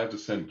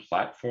telemedicine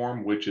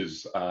platform, which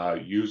is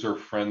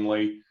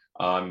user-friendly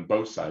on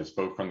both sides,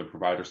 both from the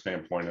provider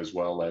standpoint as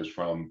well as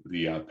from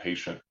the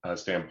patient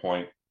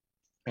standpoint.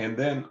 And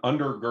then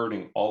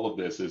undergirding all of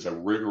this is a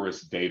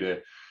rigorous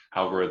data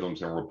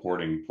algorithms and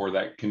reporting for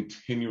that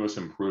continuous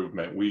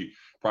improvement. We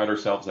pride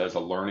ourselves as a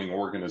learning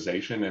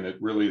organization, and it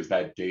really is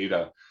that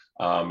data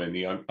and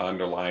the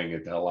underlying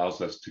it that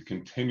allows us to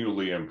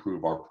continually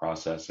improve our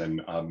process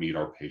and meet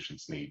our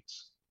patients'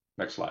 needs.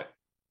 Next slide.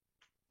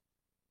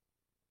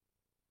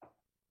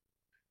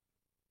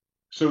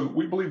 So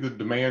we believe the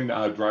demand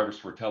drivers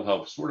for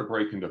telehealth sort of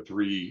break into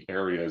 3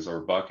 areas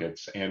or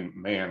buckets. And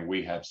man,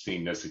 we have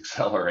seen this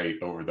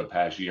accelerate over the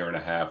past year and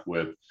a half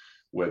with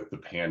the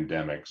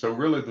pandemic. So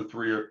really the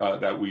 3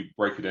 that we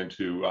break it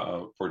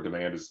into for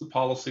demand is the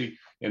policy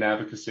and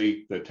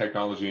advocacy, the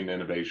technology and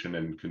innovation,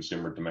 and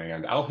consumer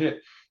demand. I'll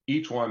hit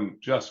each one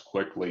just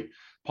quickly.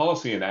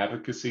 Policy and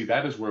advocacy,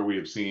 that is where we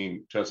have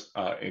seen just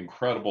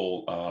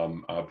incredible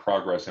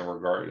progress in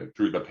regard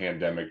through the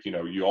pandemic. You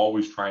know, you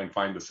always try and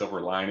find the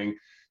silver lining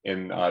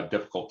in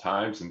difficult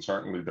times, and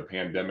certainly the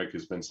pandemic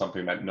has been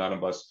something that none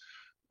of us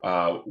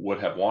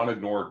would have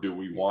wanted, nor do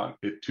we want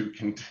it to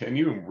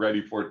continue. I'm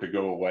ready for it to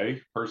go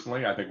away.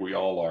 Personally, I think we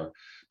all are.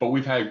 But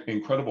we've had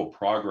incredible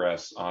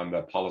progress on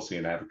the policy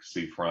and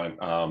advocacy front,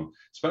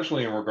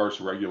 especially in regards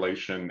to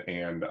regulation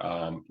and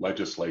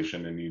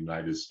legislation in the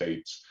United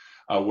States,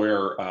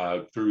 where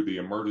through the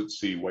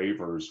emergency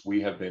waivers,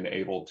 we have been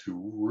able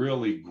to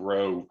really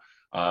grow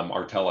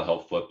our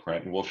telehealth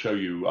footprint. And we'll show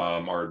you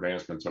our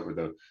advancements over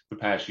the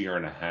past year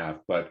and a half.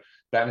 But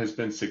that has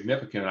been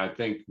significant, and I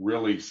think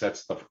really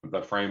sets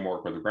the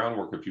framework or the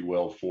groundwork, if you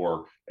will,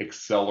 for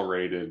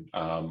accelerated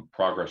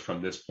progress from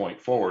this point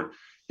forward,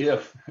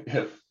 if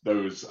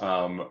those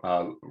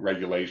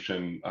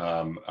regulation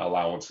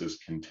allowances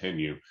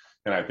continue.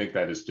 And I think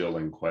that is still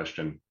in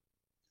question.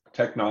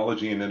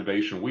 Technology and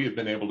innovation, we have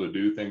been able to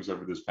do things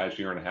over this past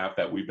year and a half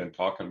that we've been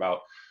talking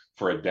about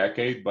for a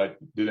decade, but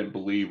didn't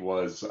believe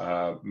was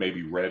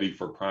maybe ready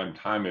for prime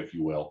time, if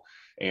you will.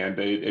 And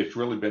it's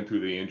really been through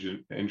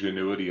the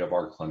ingenuity of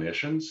our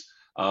clinicians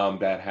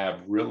that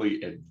have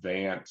really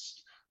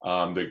advanced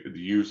the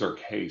user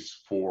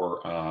case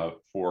for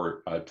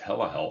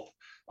telehealth.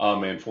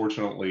 And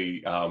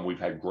fortunately, we've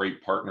had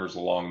great partners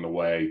along the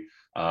way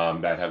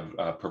that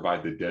have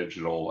provided the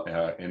digital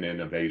and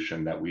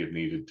innovation that we have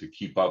needed to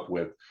keep up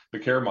with the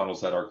care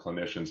models that our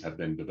clinicians have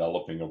been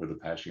developing over the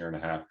past year and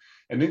a half.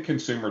 And then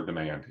consumer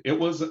demand. It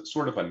was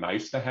sort of a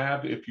nice to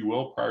have, if you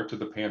will, prior to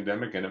the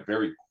pandemic, and it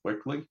very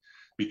quickly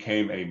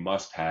became a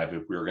must have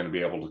if we were going to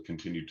be able to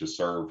continue to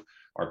serve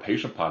our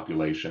patient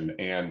population.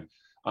 And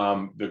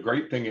the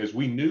great thing is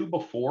we knew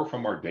before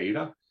from our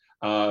data,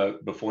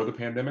 before the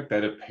pandemic,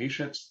 that if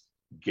patients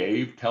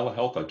gave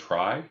telehealth a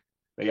try,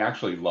 they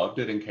actually loved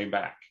it and came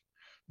back.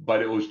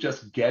 But it was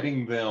just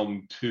getting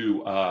them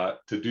to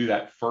do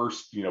that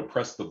first,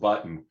 press the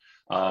button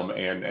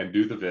and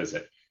do the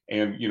visit.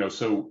 And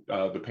so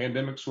the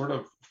pandemic sort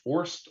of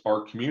forced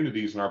our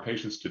communities and our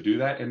patients to do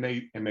that, and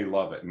they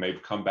love it, and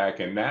they've come back.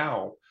 And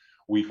now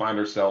we find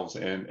ourselves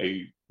in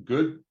a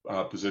good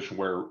position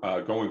where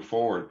going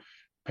forward,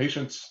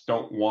 patients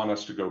don't want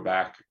us to go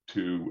back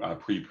to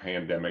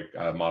pre-pandemic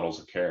models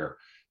of care.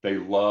 They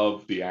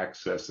love the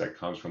access that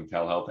comes from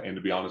telehealth, and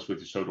to be honest with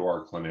you, so do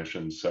our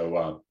clinicians.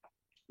 So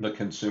the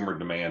consumer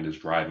demand is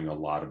driving a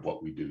lot of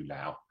what we do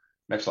now.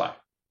 Next slide.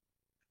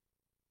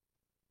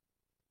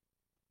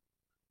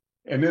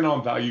 And then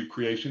on value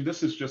creation,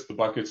 this is just the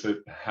buckets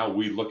that how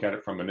we look at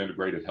it from an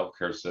integrated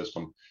healthcare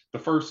system. The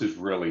first is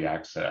really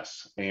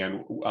access.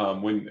 And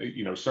when,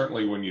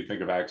 certainly when you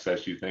think of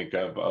access, you think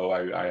of,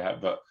 I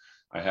have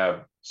I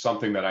have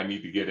something that I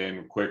need to get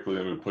in quickly,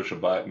 let me push a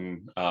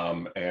button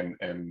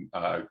and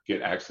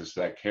get access to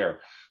that care.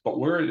 But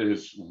where it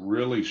is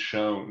really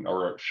shown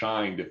or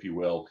shined, if you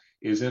will,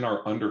 is in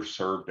our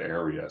underserved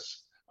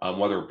areas,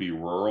 whether it be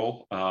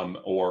rural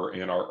or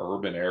in our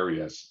urban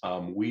areas.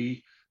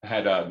 We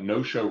had a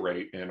no-show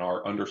rate in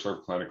our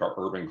underserved clinic, our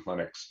urban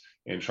clinics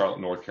in Charlotte,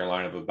 North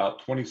Carolina, of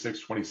about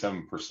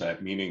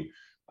 26-27%, meaning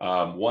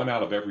 1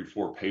 out of every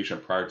 4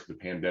 patients prior to the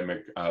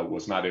pandemic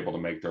was not able to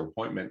make their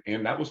appointment,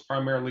 and that was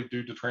primarily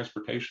due to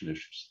transportation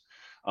issues.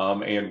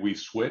 And we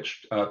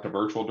switched to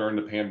virtual during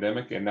the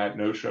pandemic, and that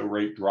no-show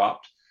rate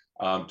dropped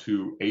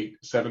to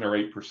 7 or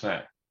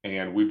 8%,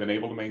 and we've been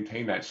able to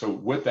maintain that. So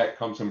with that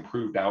comes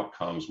improved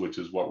outcomes, which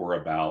is what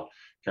we're about,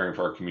 caring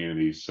for our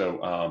communities.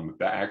 So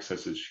the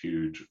access is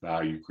huge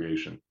value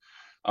creation.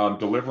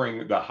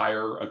 Delivering the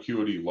higher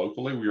acuity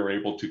locally, we were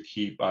able to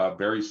keep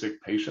very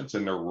sick patients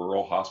in their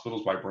rural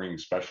hospitals by bringing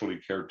specialty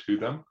care to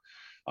them.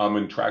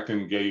 And track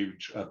and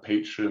engage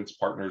patients,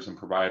 partners, and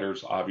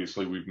providers.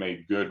 Obviously, we've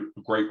made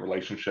great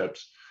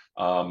relationships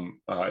in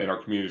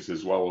our communities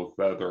as well with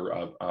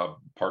other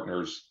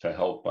partners to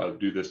help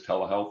do this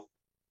telehealth.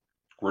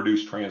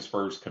 Reduce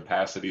transfers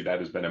capacity, that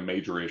has been a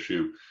major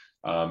issue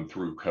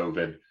through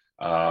COVID.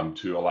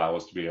 To allow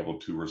us to be able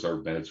to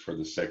reserve beds for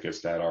the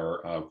sickest at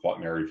our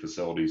quaternary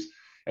facilities,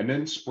 and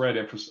then spread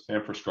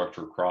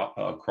infrastructure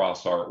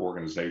across our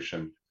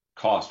organization,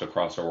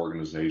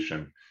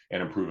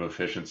 and improve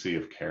efficiency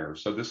of care.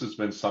 So this has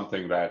been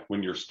something that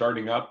when you're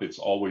starting up, it's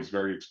always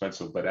very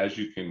expensive, but as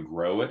you can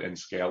grow it and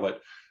scale it,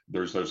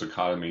 there's those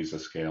economies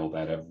of scale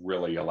that have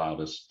really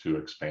allowed us to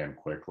expand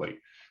quickly.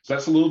 So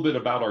that's a little bit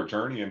about our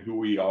journey and who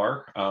we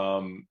are,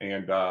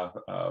 and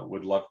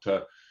would love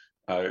to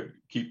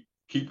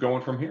keep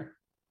going from here.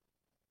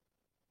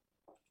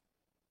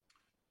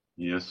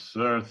 Yes,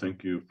 sir.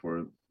 Thank you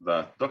for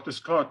that. Dr.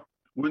 Scott,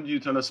 would you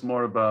tell us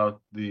more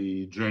about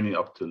the journey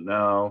up till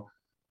now,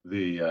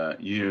 the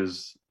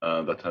years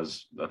that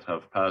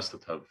have passed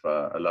that have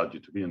allowed you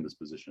to be in this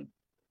position?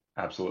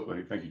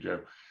 Absolutely. Thank you,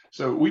 Joe.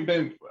 So we've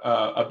been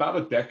about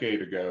a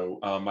decade ago,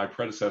 my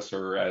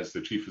predecessor as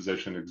the chief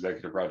physician,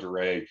 Executive Roger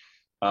Ray,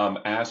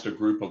 asked a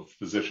group of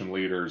physician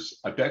leaders,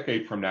 a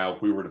decade from now,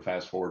 if we were to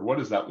fast forward, what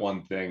is that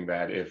one thing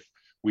that if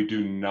we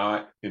do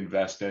not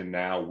invest in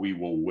now, we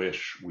will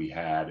wish we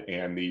had?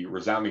 And the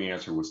resounding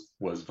answer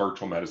was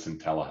virtual medicine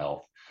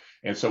telehealth.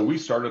 And so we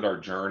started our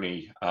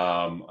journey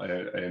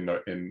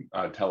in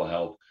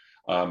telehealth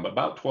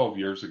about 12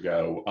 years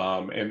ago.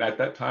 And at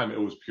that time,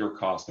 it was pure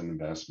cost and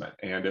investment.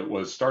 And it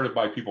was started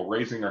by people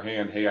raising their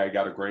hand, hey, I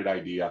got a great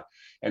idea.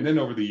 And then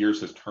over the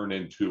years has turned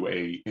into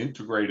a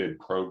integrated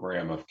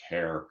program of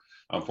care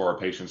for our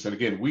patients. And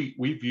again, we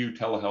view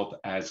telehealth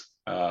as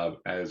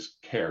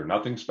care,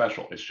 nothing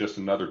special. It's just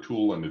another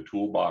tool in the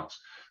toolbox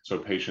so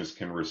patients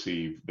can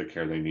receive the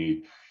care they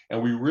need.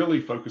 And we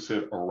really focus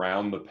it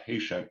around the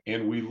patient,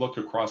 and we look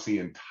across the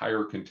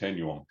entire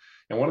continuum.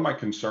 And one of my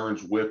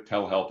concerns with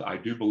telehealth, I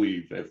do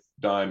believe, if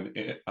done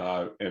in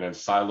a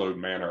siloed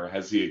manner,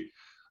 has the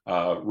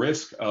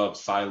risk of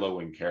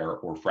siloing care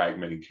or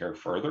fragmenting care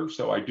further.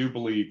 So I do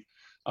believe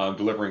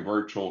delivering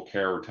virtual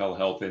care or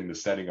telehealth in the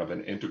setting of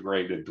an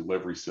integrated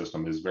delivery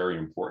system is very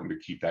important to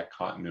keep that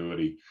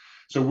continuity.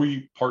 So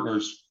we partner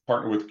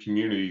with the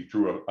community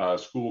through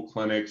school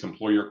clinics,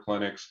 employer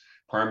clinics,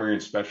 primary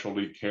and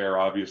specialty care.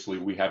 Obviously,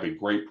 we have a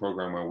great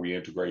program where we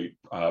integrate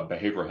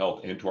behavioral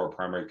health into our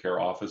primary care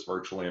office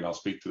virtually, and I'll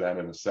speak to that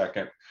in a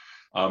second.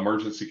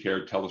 Emergency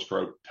care,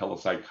 telestroke,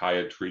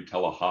 telepsychiatry,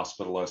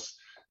 telehospitalists,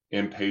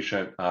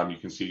 inpatient. You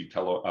can see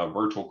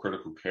virtual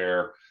critical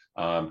care,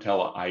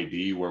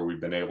 tele-ID, where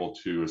we've been able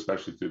to,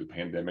 especially through the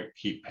pandemic,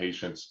 keep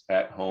patients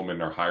at home in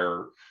their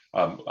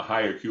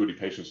high acuity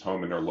patients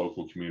home in their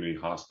local community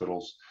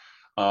hospitals.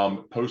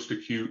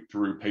 Post-acute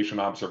through patient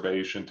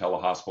observation,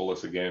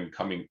 telehospitalists, again,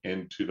 coming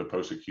into the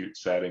post-acute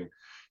setting,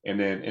 and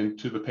then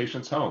into the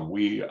patient's home.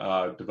 We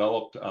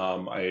developed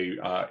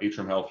a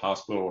Atrium Health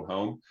hospital at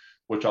home,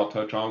 which I'll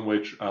touch on,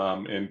 which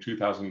in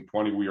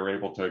 2020, we were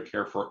able to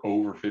care for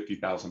over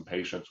 50,000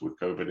 patients with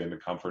COVID in the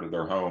comfort of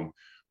their home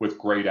with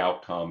great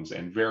outcomes,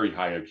 and very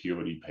high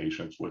acuity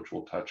patients, which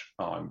we'll touch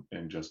on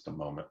in just a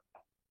moment.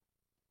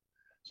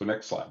 So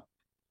next slide.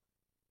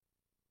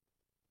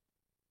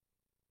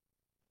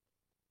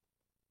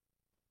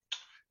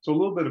 So a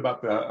little bit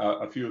about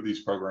a few of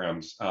these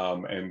programs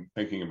and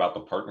thinking about the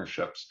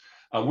partnerships.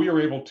 We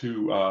are able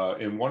to,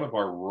 in one of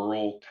our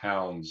rural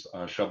towns,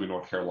 Shelby,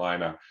 North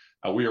Carolina,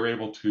 we are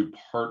able to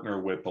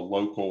partner with the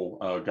local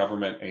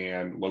government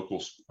and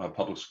local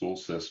public school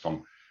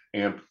system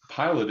and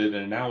pilot it,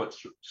 and now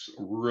it's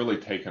really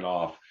taken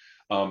off.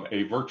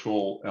 A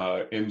virtual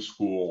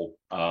in-school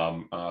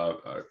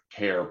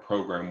care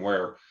program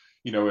where,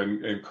 you know,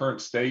 in current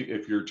state,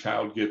 if your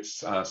child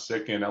gets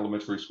sick in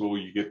elementary school,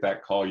 you get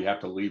that call, you have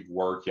to leave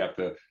work, you have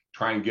to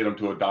try and get them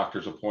to a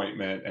doctor's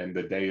appointment, and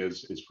the day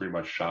is pretty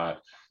much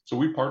shot. So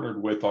we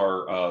partnered with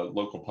our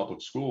local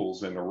public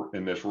schools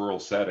in this rural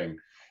setting,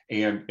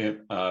 and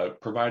it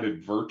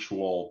provided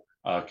virtual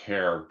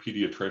care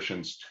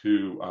pediatricians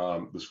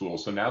to the school.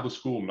 So now the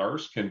school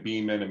nurse can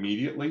beam in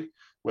immediately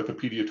with a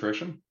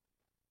pediatrician,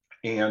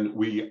 and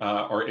we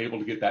are able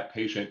to get that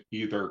patient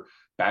either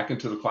back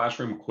into the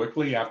classroom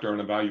quickly after an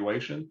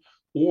evaluation,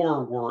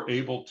 or we're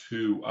able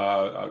to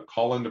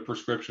call in the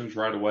prescriptions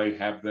right away,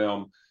 have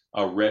them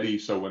ready,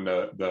 so when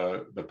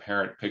the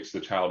parent picks the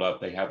child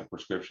up, they have the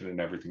prescription and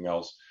everything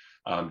else,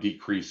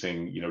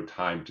 decreasing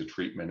time to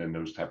treatment and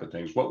those type of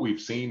things. What we've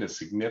seen is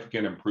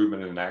significant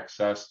improvement in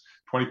access.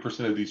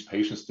 20% of these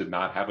patients did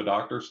not have a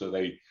doctor, so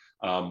they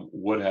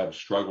would have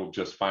struggled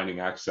just finding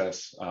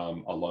access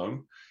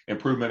alone.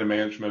 Improvement in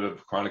management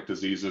of chronic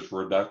diseases,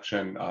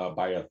 reduction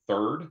by a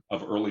third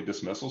of early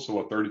dismissal. So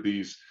a third of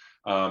these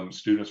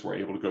students were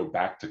able to go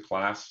back to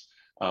class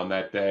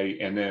that day,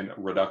 and then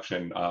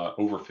reduction,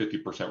 over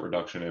 50%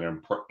 reduction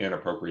in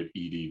inappropriate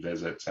ED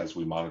visits as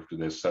we monitor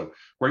this. So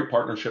great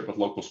partnership with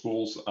local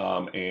schools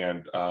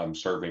and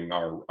serving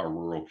our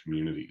rural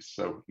communities.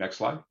 So next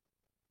slide.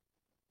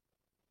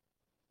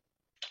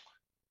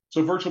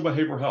 So virtual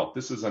behavioral health,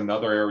 this is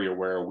another area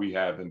where we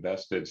have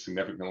invested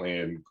significantly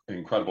in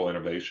incredible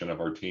innovation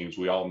of our teams.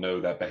 We all know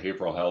that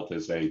behavioral health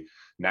is a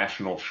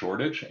national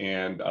shortage,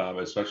 and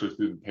especially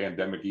through the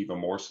pandemic, even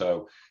more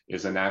so,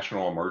 is a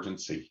national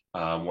emergency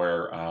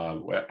where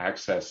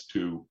access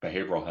to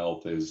behavioral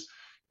health is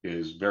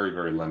very,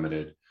 very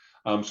limited.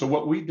 So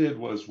what we did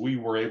was we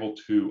were able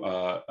to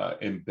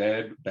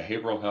embed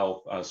behavioral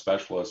health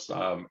specialists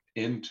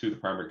into the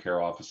primary care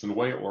office. And the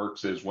way it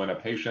works is when a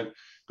patient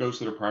goes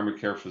to the primary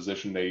care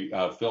physician, they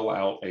fill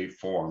out a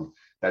form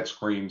that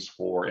screens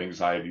for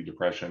anxiety,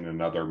 depression,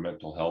 and other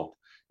mental health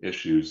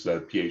issues,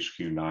 the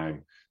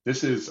PHQ-9.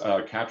 This is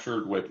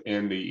captured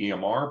within the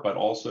EMR, but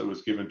also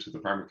is given to the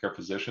primary care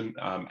physician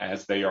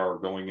as they are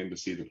going in to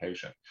see the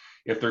patient.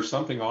 If there's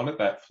something on it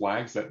that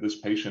flags that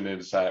this patient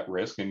is at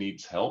risk and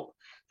needs help,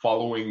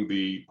 following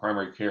the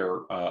primary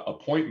care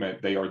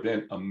appointment, they are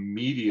then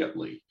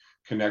immediately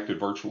connected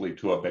virtually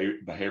to a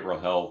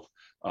behavioral health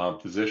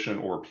physician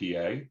or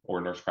PA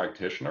or nurse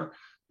practitioner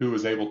who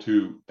is able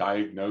to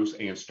diagnose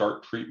and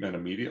start treatment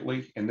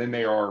immediately. And then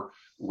they are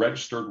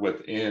registered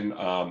within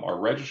our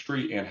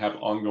registry and have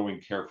ongoing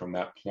care from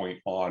that point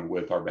on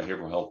with our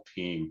behavioral health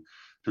team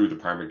through the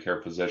primary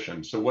care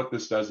physician. So what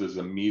this does is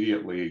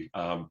immediately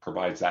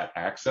provides that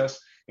access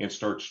and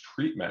starts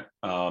treatment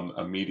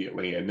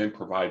immediately, and then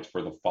provides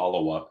for the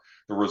follow-up.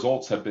 The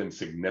results have been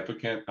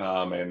significant,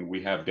 and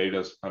we have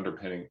data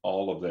underpinning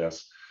all of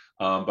this.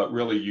 But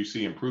really, you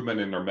see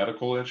improvement in their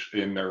mental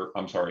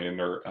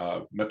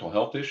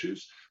health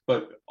issues,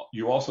 but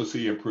you also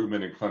see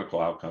improvement in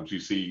clinical outcomes. You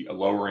see a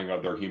lowering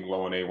of their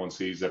hemoglobin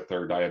A1Cs if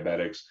they're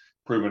diabetics,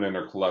 improvement in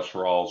their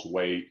cholesterols,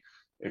 weight,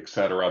 et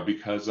cetera.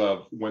 Because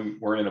of when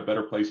we're in a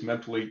better place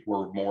mentally,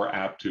 we're more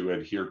apt to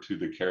adhere to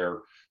the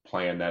care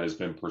plan that has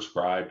been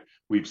prescribed.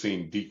 We've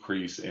seen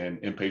decrease in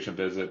inpatient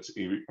visits,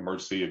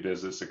 emergency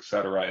visits, et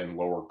cetera, and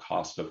lower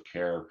cost of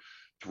care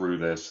through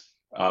this.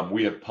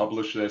 We have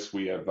published this.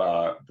 We have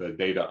the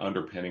data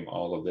underpinning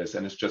all of this,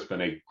 and it's just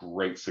been a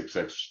great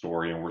success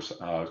story. And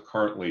we're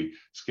currently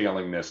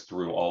scaling this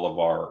through all of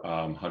our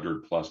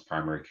 100+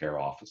 primary care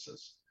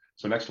offices.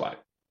 So next slide.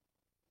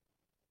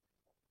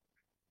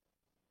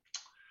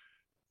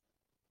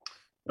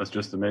 That's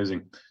just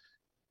amazing.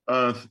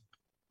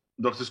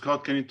 Dr.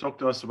 Scott, can you talk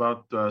to us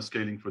about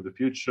scaling for the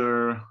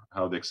future,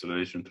 how the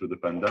acceleration through the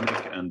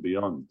pandemic and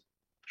beyond?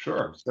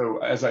 Sure. So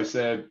as I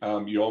said,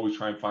 you always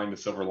try and find the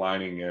silver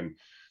lining in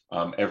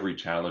every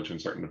challenge,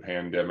 and certainly the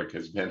pandemic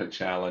has been a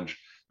challenge.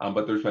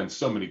 But there's been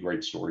so many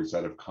great stories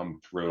that have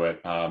come through it,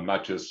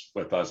 not just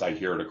with us. I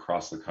hear it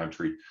across the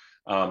country.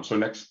 So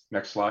next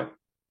slide.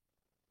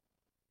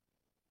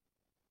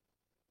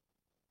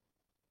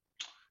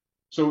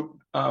 So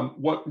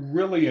what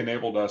really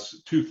enabled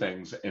us, two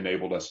things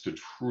enabled us to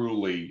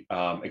truly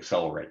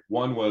accelerate.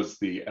 One was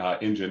the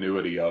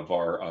ingenuity of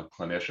our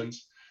clinicians.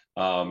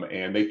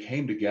 And they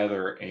came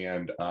together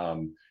and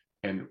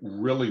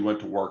really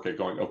went to work at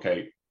going,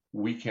 okay,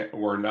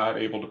 we're not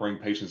able to bring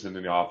patients into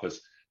the office.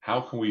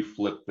 How can we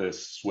flip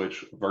this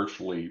switch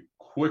virtually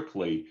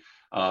quickly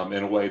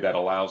in a way that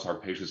allows our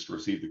patients to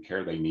receive the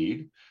care they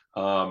need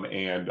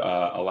and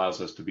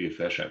allows us to be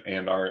efficient?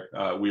 And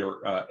we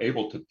are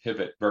able to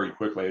pivot very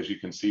quickly, as you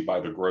can see by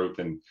the growth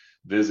in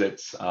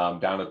visits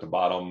down at the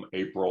bottom,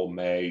 April,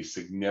 May,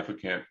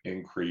 significant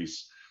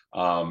increase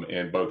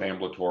in both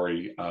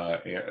ambulatory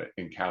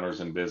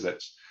encounters and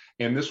visits.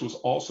 And this was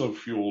also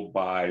fueled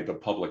by the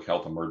public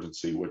health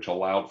emergency, which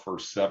allowed for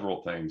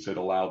several things. It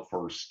allowed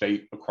for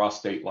across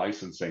state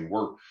licensing.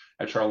 We're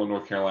at Charlotte,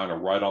 North Carolina,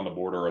 right on the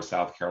border of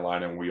South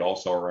Carolina, and we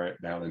also are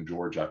down in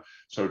Georgia.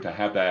 So to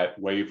have that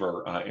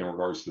waiver in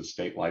regards to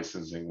state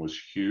licensing was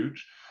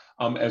huge.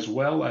 As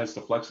well as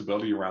the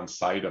flexibility around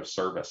site of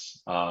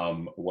service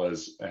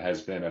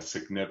has been a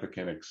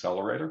significant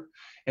accelerator.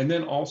 And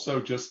then also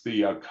just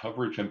the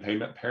coverage and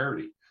payment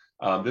parity.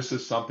 This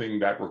is something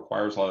that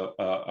requires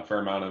a fair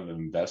amount of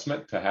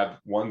investment to have,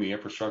 one, the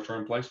infrastructure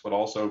in place, but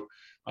also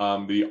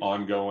the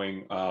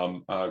ongoing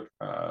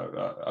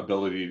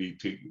ability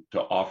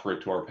to offer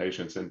it to our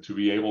patients and to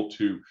be able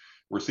to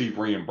receive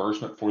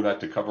reimbursement for that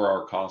to cover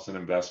our costs and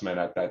investment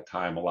at that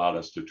time allowed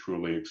us to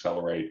truly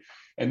accelerate.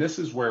 And this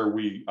is where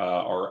we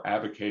are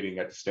advocating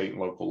at the state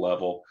and local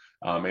level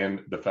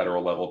and the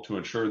federal level to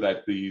ensure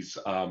that these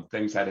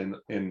things that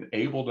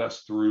enabled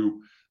us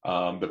through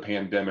the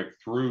pandemic,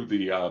 through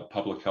the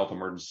public health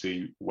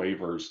emergency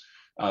waivers,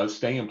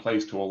 stay in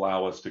place to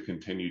allow us to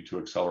continue to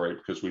accelerate,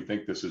 because we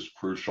think this is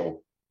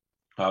crucial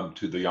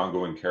to the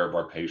ongoing care of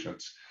our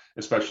patients,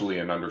 especially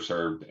in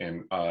underserved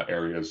and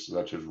areas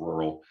such as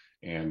rural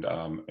and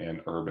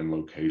urban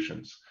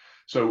locations.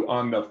 So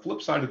on the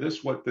flip side of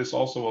this, what this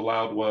also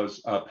allowed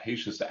was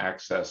patients to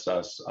access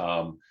us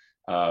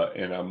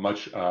in a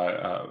much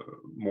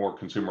more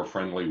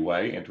consumer-friendly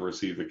way and to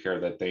receive the care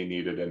that they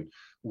needed, and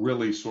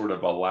really sort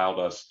of allowed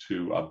us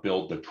to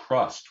build the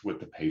trust with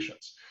the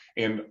patients.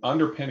 And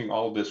underpinning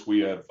all of this,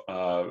 we are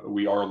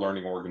a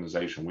learning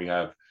organization. We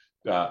have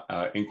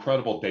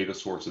incredible data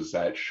sources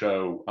that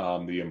show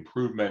the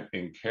improvement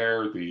in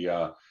care,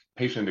 the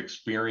patient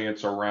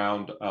experience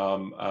around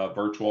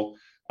virtual.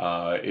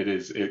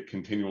 It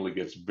continually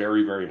gets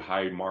very, very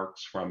high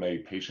marks from a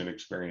patient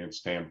experience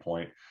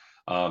standpoint.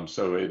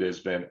 So it has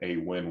been a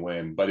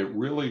win-win, but it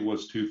really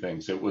was two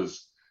things. It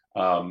was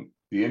three,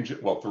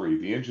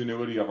 the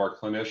ingenuity of our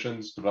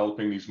clinicians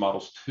developing these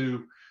models.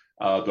 Two,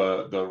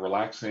 the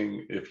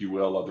relaxing, if you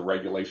will, of the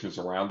regulations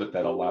around it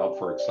that allowed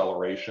for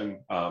acceleration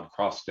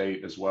cross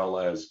state, as well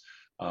as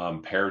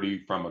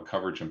parity from a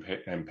coverage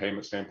and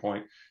payment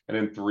standpoint. And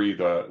then three,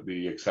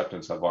 the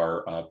acceptance of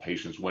our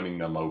patients, winning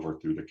them over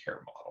through the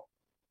care model.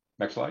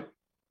 Next slide.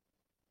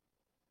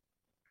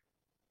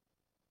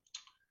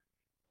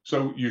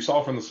 So you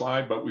saw from the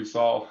slide, but we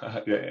saw,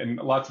 and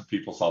lots of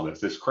people saw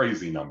this, it's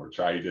crazy numbers,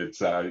 right? It's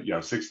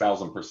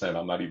 6,000%.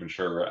 I'm not even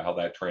sure how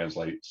that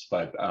translates,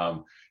 but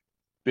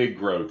big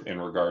growth in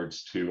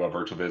regards to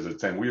virtual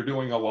visits. And we were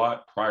doing a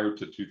lot prior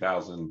to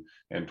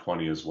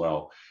 2020 as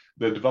well.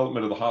 The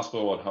development of the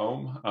hospital at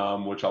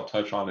home, which I'll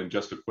touch on in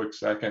just a quick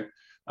second,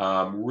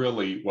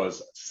 really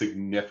was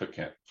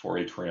significant for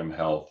Atrium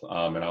Health.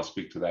 And I'll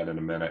speak to that in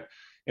a minute.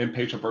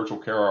 Inpatient virtual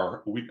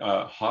care,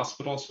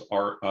 hospitals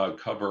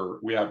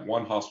we have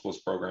one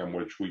hospitalist program,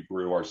 which we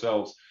grew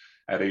ourselves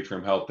at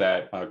Atrium Health,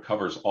 that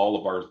covers all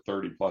of our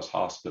 30 plus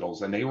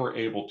hospitals. And they were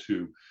able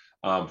to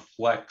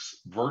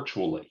flex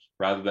virtually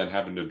rather than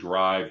having to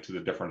drive to the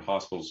different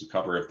hospitals to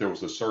cover. If there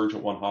was a surge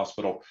at one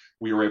hospital,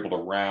 we were able to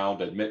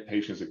round, admit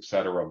patients, et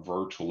cetera,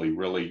 virtually,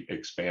 really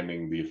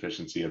expanding the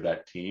efficiency of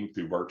that team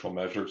through virtual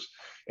measures.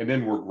 And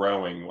then we're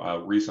growing.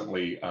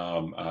 Recently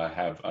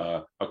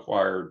have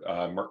acquired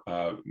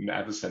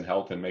Madison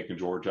Health in Macon,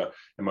 Georgia,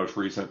 and most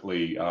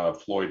recently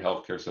Floyd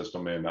Healthcare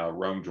System in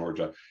Rome,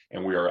 Georgia.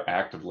 And we are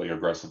actively,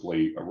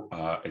 aggressively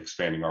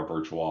expanding our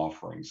virtual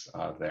offerings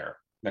there.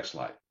 Next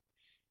slide.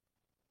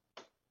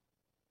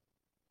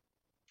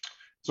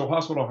 So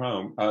hospital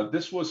home,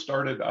 this was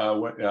started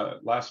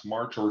last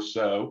March or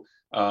so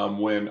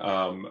when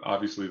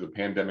obviously the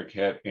pandemic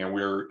hit, and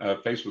we're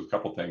faced with a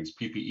couple things: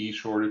 PPE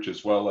shortage,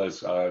 as well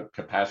as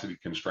capacity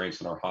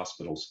constraints in our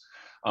hospitals.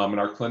 And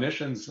our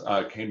clinicians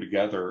came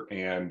together,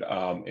 and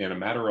in a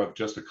matter of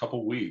just a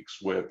couple weeks,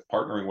 with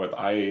partnering with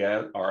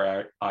IAS,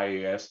 our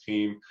IAS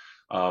team,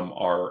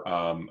 our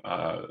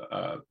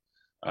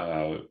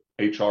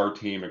HR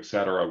team, et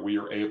cetera, we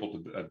are able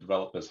to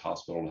develop this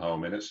hospital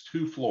home. And it's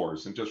 2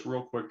 floors. And just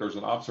real quick, there's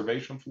an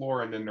observation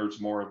floor, and then there's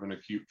more of an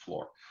acute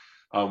floor.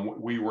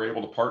 We were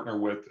able to partner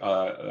with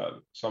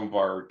some of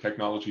our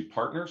technology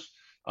partners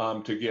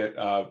to get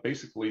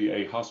basically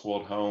a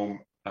hospital at home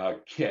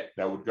kit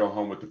that would go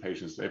home with the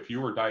patients. If you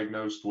were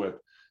diagnosed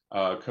with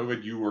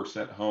COVID, you were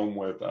sent home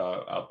with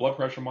a blood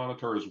pressure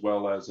monitor as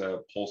well as a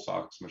pulse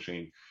ox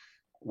machine.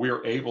 We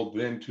are able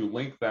then to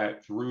link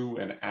that through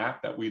an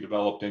app that we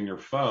developed in your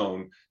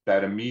phone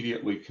that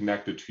immediately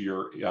connected to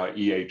your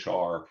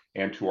EHR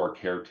and to our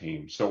care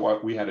team. So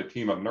we had a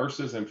team of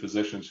nurses and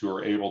physicians who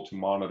are able to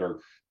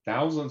monitor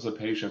thousands of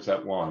patients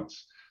at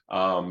once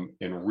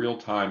in real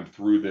time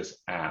through this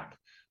app.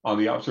 On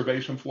the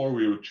observation floor,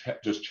 we would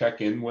just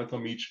check in with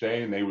them each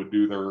day, and they would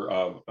do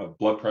their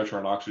blood pressure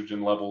and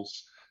oxygen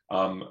levels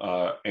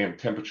and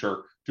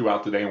temperature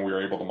throughout the day, and we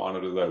were able to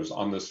monitor those.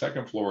 On the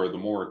second floor, the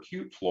more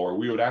acute floor,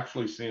 we would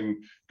actually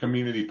send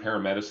community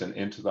paramedicine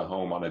into the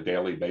home on a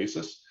daily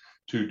basis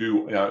to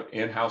do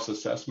in-house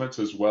assessments,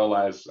 as well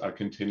as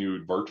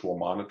continued virtual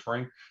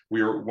monitoring. We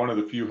are one of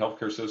the few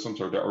healthcare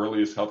systems, or the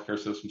earliest healthcare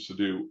systems, to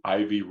do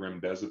IV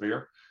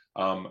remdesivir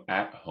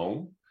at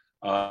home.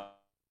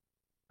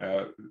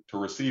 To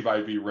receive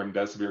IV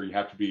remdesivir, you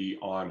have to be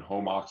on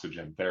home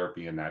oxygen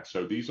therapy in that.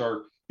 So these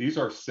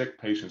are sick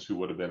patients who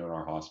would have been in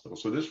our hospital.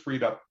 So this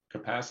freed up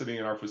capacity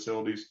in our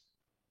facilities,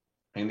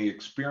 and the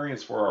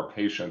experience for our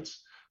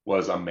patients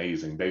was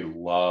amazing. They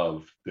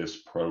loved this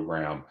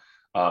program,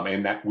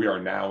 and that we are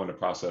now in the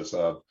process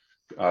of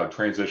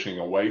transitioning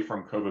away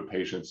from COVID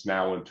patients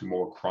now into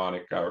more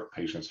chronic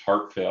patients,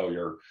 heart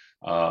failure,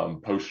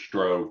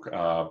 post-stroke,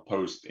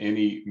 post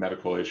any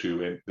medical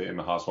issue in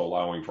the hospital,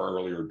 allowing for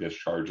earlier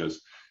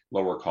discharges,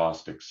 lower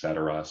cost, et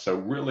cetera. So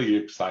really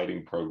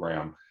exciting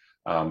program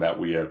that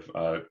we have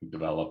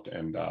developed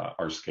and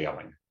are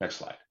scaling. Next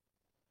slide.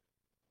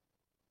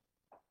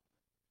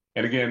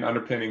 And again,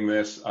 underpinning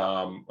this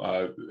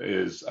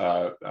is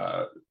a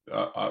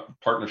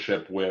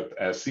partnership with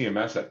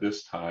CMS at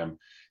this time.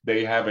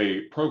 They have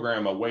a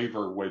program, a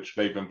waiver, which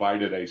they've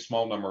invited a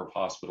small number of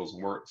hospitals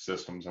and work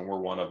systems, and we're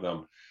one of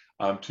them,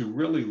 to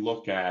really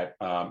look at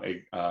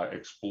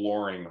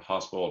exploring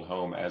hospital at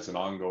home as an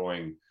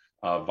ongoing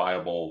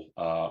viable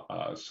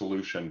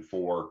solution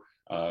for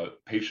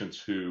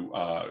patients who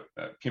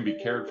can be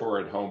cared for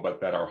at home, but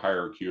that are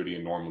higher acuity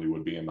and normally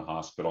would be in the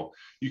hospital.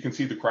 You can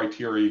see the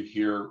criteria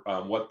here.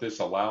 What this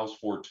allows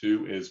for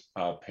too is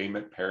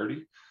payment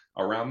parity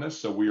around this.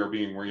 So we are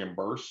being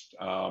reimbursed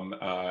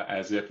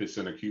as if it's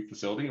an acute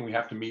facility, and we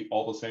have to meet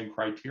all the same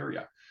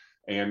criteria.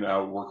 And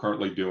we're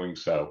currently doing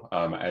so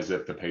as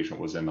if the patient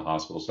was in the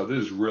hospital. So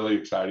this is really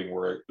exciting.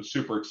 We're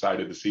super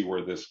excited to see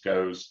where this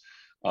goes.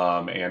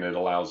 And it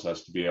allows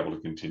us to be able to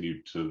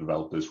continue to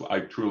develop this. I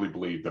truly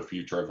believe the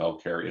future of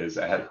healthcare is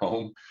at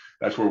home.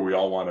 That's where we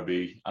all want to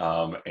be.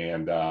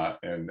 And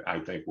I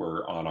think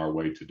we're on our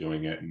way to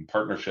doing it. And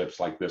partnerships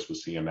like this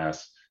with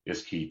CMS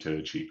is key to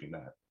achieving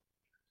that.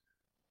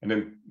 And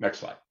then next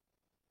slide.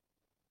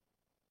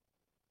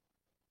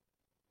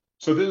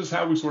 So this is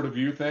how we sort of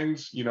view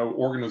things. You know,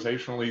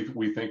 organizationally,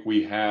 we think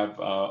we have,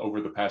 over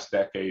the past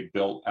decade,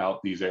 built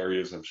out these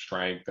areas of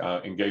strength,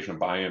 engagement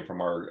buy-in from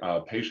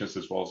our patients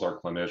as well as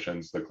our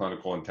clinicians, the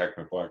clinical and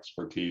technical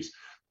expertise,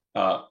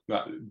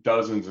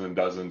 dozens and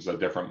dozens of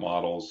different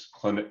models.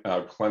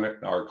 Our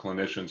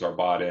clinicians are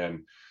bought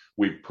in.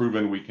 We've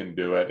proven we can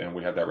do it, and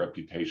we have that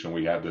reputation.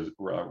 We have the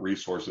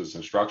resources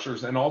and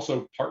structures, and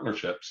also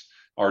partnerships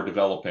are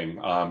developing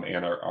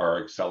and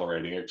are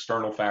accelerating.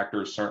 External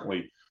factors,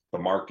 certainly the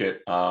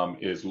market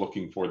is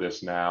looking for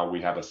this now. We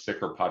have a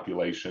sicker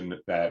population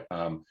that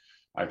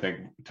I think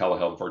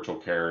telehealth virtual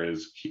care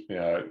is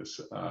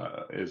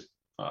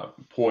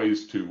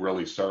poised to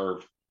really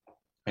serve.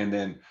 And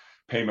then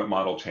payment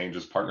model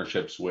changes,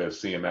 partnerships with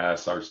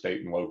CMS, our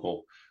state and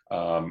local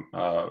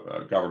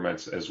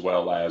governments, as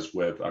well as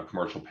with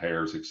commercial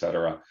payers, et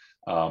cetera.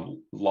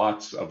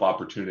 Lots of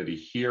opportunity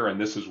here.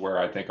 And this is where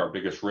I think our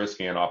biggest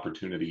risk and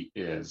opportunity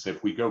is.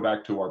 If we go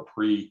back to our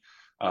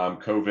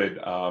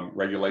pre-COVID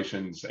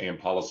regulations and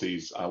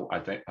policies,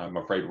 I'm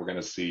afraid we're going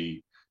to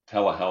see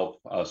telehealth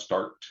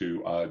start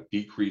to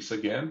decrease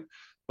again.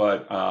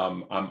 But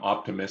I'm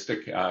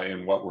optimistic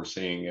in what we're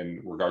seeing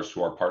in regards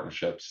to our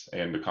partnerships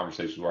and the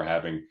conversations we're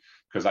having,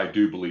 because I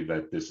do believe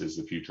that this is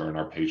the future and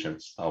our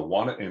patients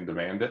want it and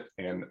demand it,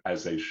 and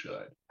as they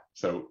should.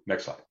 So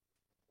next slide.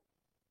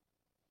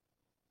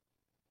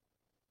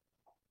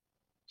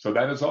 So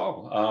that is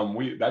all.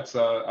 That's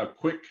a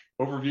quick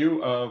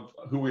overview of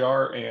who we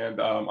are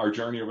and our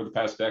journey over the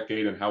past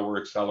decade and how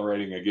we're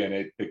accelerating. Again,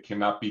 it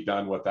cannot be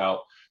done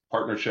without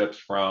partnerships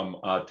from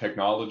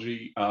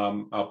technology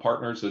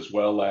partners, as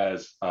well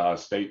as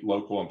state,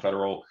 local, and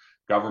federal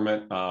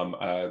government.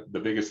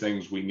 The biggest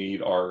things we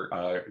need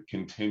are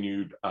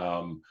continued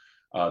the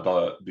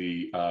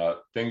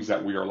things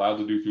that we are allowed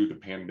to do through the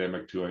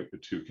pandemic to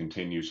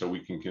continue, so we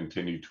can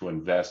continue to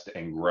invest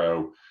and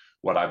grow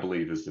what I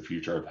believe is the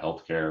future of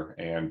healthcare,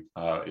 and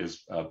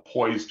is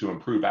poised to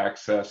improve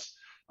access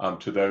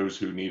to those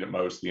who need it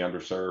most, the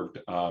underserved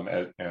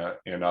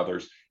and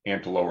others,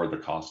 and to lower the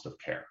cost of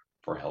care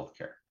for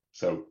healthcare.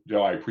 So,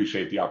 Joe, I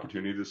appreciate the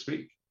opportunity to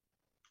speak.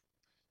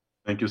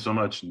 Thank you so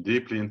much.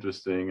 Deeply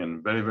interesting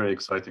and very, very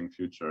exciting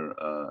future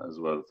as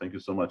well. Thank you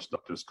so much,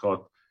 Dr.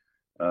 Scott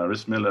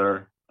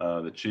Rissmiller,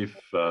 the Chief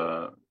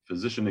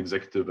Physician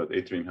Executive at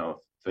Atrium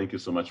Health. Thank you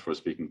so much for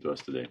speaking to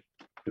us today.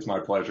 It's my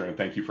pleasure, and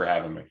thank you for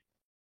having me.